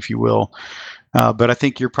will. But I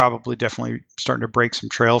think you're probably definitely starting to break some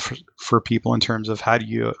trail for people in terms of how do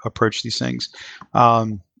you approach these things.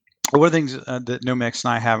 One of the things that Nomex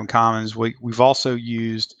and I have in common is we've also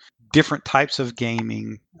used different types of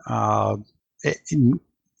gaming,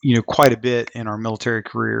 quite a bit in our military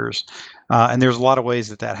careers, and there's a lot of ways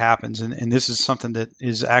that happens. And this is something that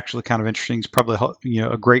is actually kind of interesting. It's probably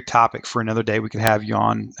a great topic for another day. We could have you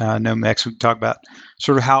on, Nomex. We can talk about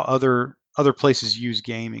sort of how other places use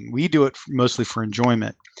gaming. We do it mostly for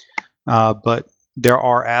enjoyment, but there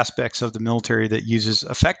are aspects of the military that uses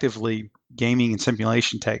effectively gaming and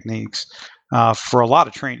simulation techniques for a lot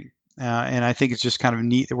of training. And I think it's just kind of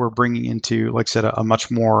neat that we're bringing into, like I said, a much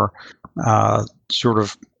more sort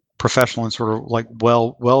of professional and sort of like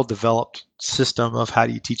well developed system of how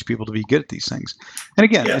do you teach people to be good at these things. And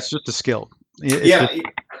again, it's just a skill. And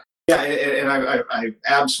I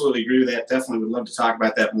absolutely agree with that. Definitely would love to talk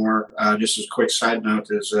about that more. Just as a quick side note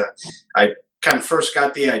is I kind of first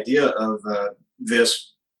got the idea of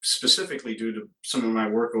this specifically due to some of my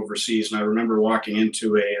work overseas, and I remember walking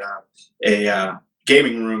into a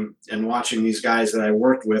gaming room and watching these guys that I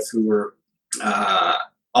worked with who were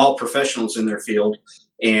all professionals in their field,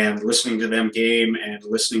 and listening to them game and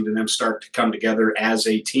listening to them start to come together as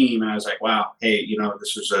a team. And I was like, wow, hey,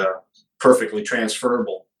 this is perfectly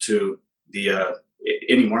transferable to the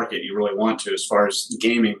any market you really want to, as far as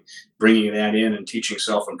gaming, bringing that in and teaching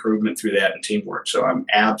self-improvement through that and teamwork. So I'm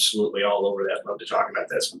absolutely all over that. Love to talk about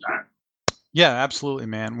that sometime. Yeah, absolutely,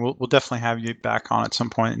 man. We'll definitely have you back on at some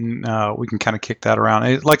point, and we can kind of kick that around.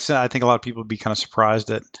 Like I said, I think a lot of people would be kind of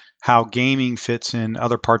surprised at how gaming fits in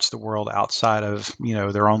other parts of the world outside of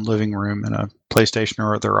their own living room and a PlayStation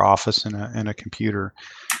or their office and a computer.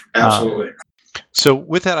 Absolutely. So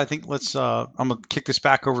with that, I think let's. I'm gonna kick this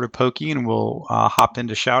back over to Pokey, and we'll hop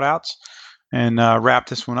into shout outs and wrap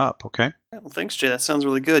this one up. Okay. Yeah, well, thanks, Jay. That sounds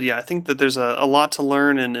really good. Yeah, I think that there's a lot to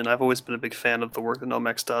learn, and I've always been a big fan of the work that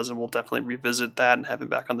Nomex does, and we'll definitely revisit that and have him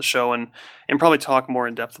back on the show and probably talk more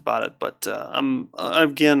in depth about it. But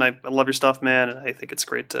again, I love your stuff, man, and I think it's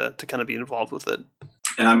great to kind of be involved with it.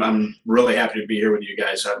 And I'm really happy to be here with you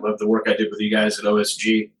guys. I love the work I did with you guys at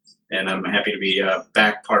OSG, and I'm happy to be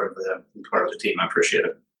back part of the team. I appreciate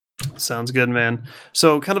it. Sounds good, man.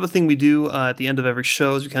 So kind of a thing we do at the end of every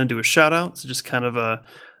show is we kind of do a shout out. So just kind of a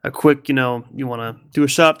quick, you want to do a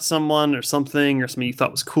shout out to someone or something you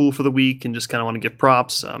thought was cool for the week and just kind of want to give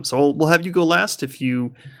props. So we'll have you go last. If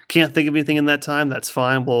you can't think of anything in that time, that's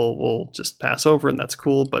fine. We'll just pass over, and that's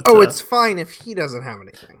cool. But it's fine if he doesn't have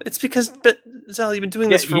anything. It's because Zal, you've been doing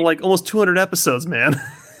this for like almost 200 episodes, man.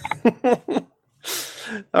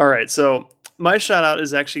 All right, so my shout out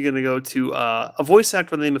is actually going to go to a voice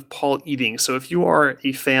actor by the name of Paul Eating. So if you are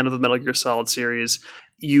a fan of the Metal Gear Solid series,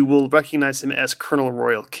 you will recognize him as Colonel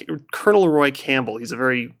Roy Campbell. He's a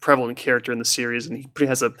very prevalent character in the series, and he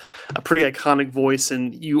has a pretty iconic voice.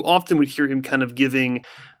 And you often would hear him kind of giving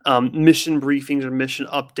mission briefings or mission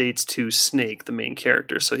updates to Snake, the main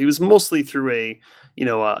character. So he was mostly through an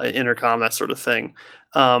intercom, that sort of thing.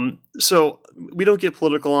 So we don't get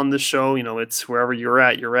political on this show. It's wherever you're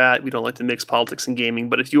at. We don't like to mix politics and gaming.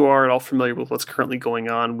 But if you are at all familiar with what's currently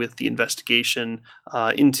going on with the investigation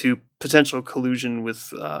into potential collusion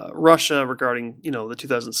with Russia regarding, the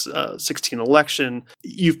 2016 election,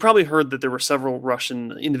 you've probably heard that there were several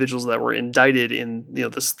Russian individuals that were indicted in, the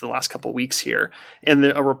last couple of weeks here. And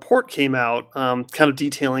a report came out kind of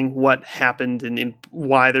detailing what happened and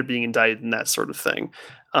why they're being indicted and that sort of thing.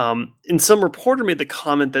 And some reporter made the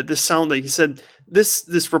comment that he said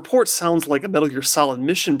this report sounds like a Metal Gear Solid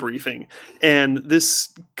mission briefing, and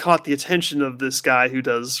this caught the attention of this guy who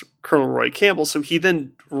does Colonel Roy Campbell. So he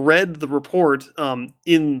then read the report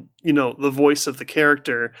in the voice of the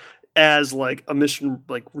character as like a mission,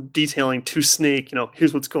 like detailing to Snake,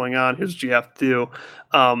 here's what's going on, here's what you have to do.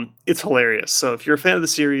 It's hilarious. So if you're a fan of the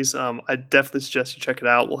series, I definitely suggest you check it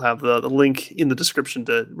out. We'll have the link in the description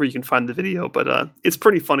to where you can find the video, but it's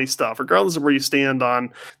pretty funny stuff, regardless of where you stand on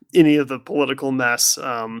any of the political mess.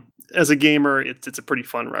 As a gamer, it's a pretty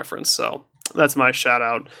fun reference. So That's my shout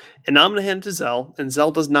out. And now I'm going to hand it to Zell. And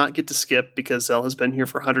Zell does not get to skip because Zell has been here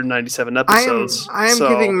for 197 episodes. I am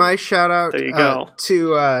giving my shout out there you go.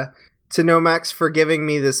 To Nomex for giving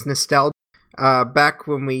me this nostalgia back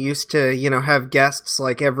when we used to, have guests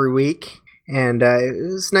like every week. And it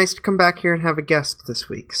was nice to come back here and have a guest this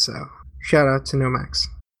week. So shout out to Nomex.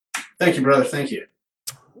 Thank you, brother. Thank you.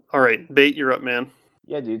 All right, Bait, you're up, man.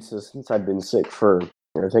 Yeah, dude. So since I've been sick for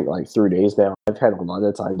I think like 3 days now, I've had a lot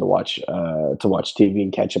of time to watch TV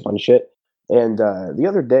and catch up on shit. And the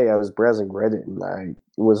other day, I was browsing Reddit and I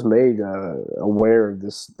was made aware of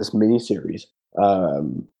this miniseries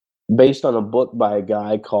based on a book by a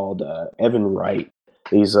guy called Evan Wright.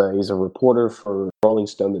 He's a reporter for Rolling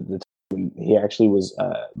Stone at the time. He actually was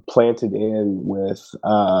planted in with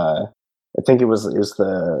I think it was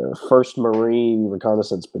the 1st Marine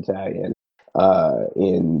Reconnaissance Battalion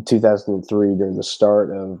in 2003 during the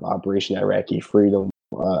start of Operation Iraqi Freedom.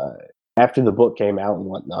 After the book came out and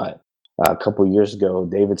whatnot, a couple of years ago,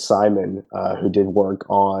 David Simon, who did work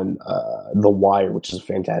on The Wire, which is a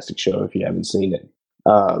fantastic show if you haven't seen it,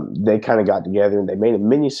 they kind of got together and they made a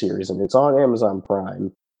miniseries, and it's on Amazon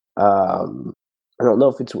Prime. I don't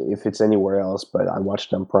know if it's anywhere else, but I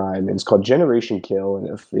watched it on Prime, and it's called Generation Kill, and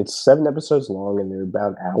it's 7 episodes long, and they're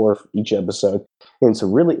about an hour each episode, and it's a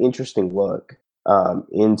really interesting look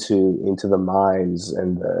into the minds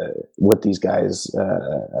and what these guys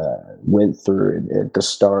went through at the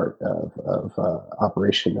start of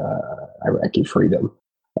Operation Iraqi Freedom.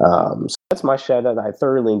 So that's my shout out. I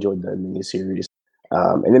thoroughly enjoyed the miniseries,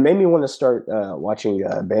 and it made me want to start watching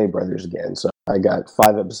Band Brothers again. So I got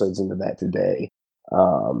 5 episodes into that today.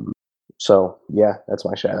 So yeah, that's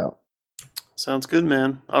my shout out. Sounds good,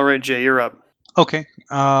 man. All right, Jay, you're up. Okay.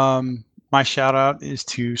 My shout out is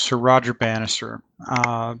to Sir Roger Bannister.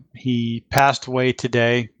 He passed away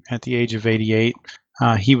today at the age of 88.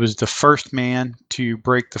 He was the first man to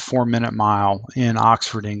break the 4-minute mile in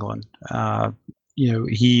Oxford, England.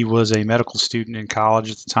 He was a medical student in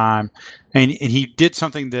college at the time, and he did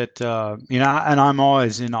something that, and I'm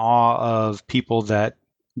always in awe of people that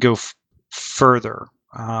go further,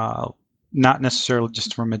 not necessarily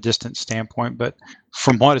just from a distance standpoint, but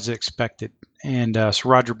from what is expected. And Sir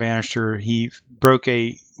Roger Bannister, he broke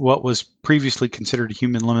what was previously considered a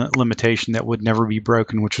human limitation that would never be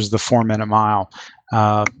broken, which was the 4-minute mile.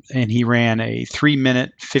 And he ran a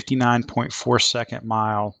 3-minute, 59.4 second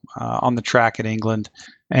mile on the track at England.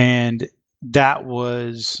 And that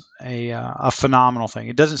was a phenomenal thing.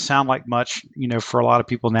 It doesn't sound like much, for a lot of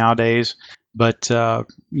people nowadays. But,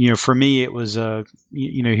 for me, it was,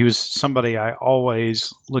 he was somebody I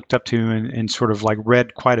always looked up to and sort of like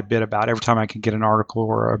read quite a bit about. Every time I could get an article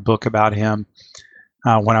or a book about him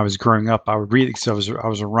when I was growing up, I would read it because I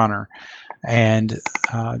was a runner. And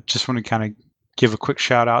just want to kind of give a quick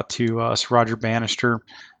shout out to Sir Roger Bannister.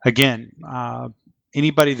 Again,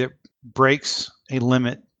 anybody that breaks a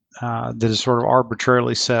limit that is sort of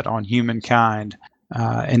arbitrarily set on humankind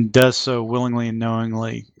and does so willingly and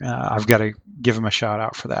knowingly, I've got to give him a shout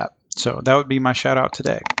out for that. So that would be my shout out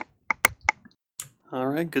today. All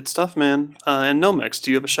right, good stuff, man. And Nomex,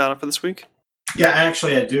 do you have a shout out for this week? Yeah,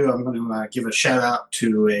 actually I do. I'm going to give a shout out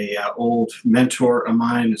to a old mentor of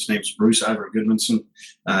mine. His name's Bruce Ivor Goodmanson.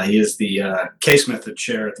 He is the case method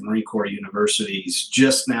chair at the Marine Corps University. He's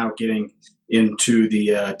just now getting into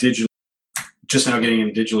the digital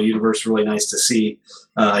universe. Really nice to see.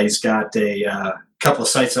 He's got a couple of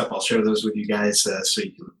sites up. I'll share those with you guys so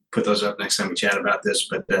you can put those up next time we chat about this.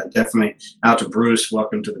 But definitely out to Bruce.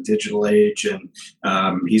 Welcome to the digital age. And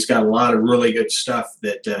he's got a lot of really good stuff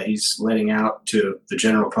that he's letting out to the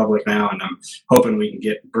general public now. And I'm hoping we can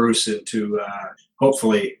get Bruce into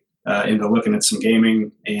hopefully into looking at some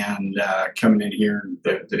gaming and coming in here.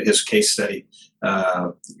 His case method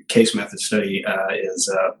study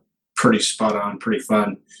is pretty spot on, pretty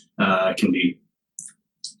fun. Can be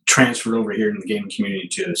transferred over here in the gaming community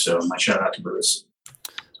too. So my shout out to Bruce.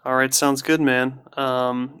 All right, sounds good, man.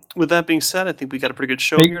 With that being said, I think we got a pretty good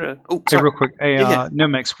show here. Hey, real quick,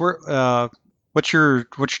 Nomex, what's your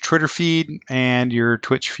Twitter feed and your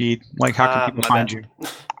Twitch feed? Like, how can people find you?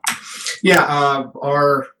 Yeah,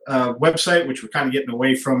 our website, which we're kind of getting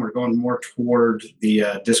away from, we're going more toward the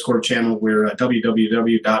Discord channel. We're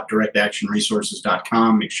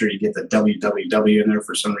www.directactionresources.com. Make sure you get the www in there.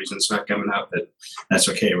 For some reason, it's not coming up, but that's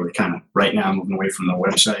okay. We're kind of right now moving away from the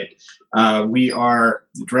website. We are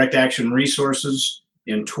Direct Action Resources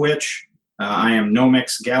in Twitch. I am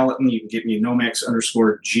Nomex Gallatin. You can get me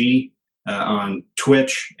Nomex_G. On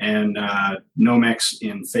Twitch and Nomex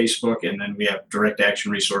in Facebook, and then we have Direct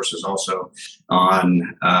Action Resources also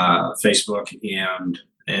on Facebook and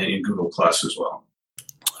in Google Plus as well.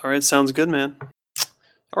 All right, sounds good, man.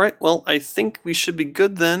 All right, well, I think we should be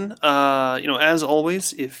good then. As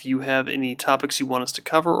always, if you have any topics you want us to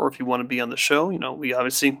cover or if you want to be on the show, we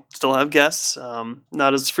obviously still have guests,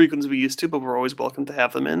 not as frequent as we used to, but we're always welcome to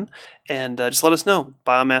have them in. And just let us know,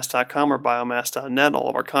 biomass.com or biomass.net. All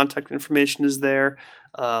of our contact information is there.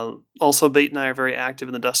 Also, Bait and I are very active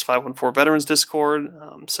in the Dust 514 Veterans Discord,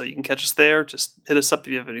 so you can catch us there. Just hit us up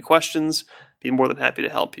if you have any questions. Be more than happy to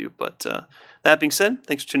help you. But that being said,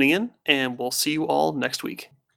 thanks for tuning in, and we'll see you all next week.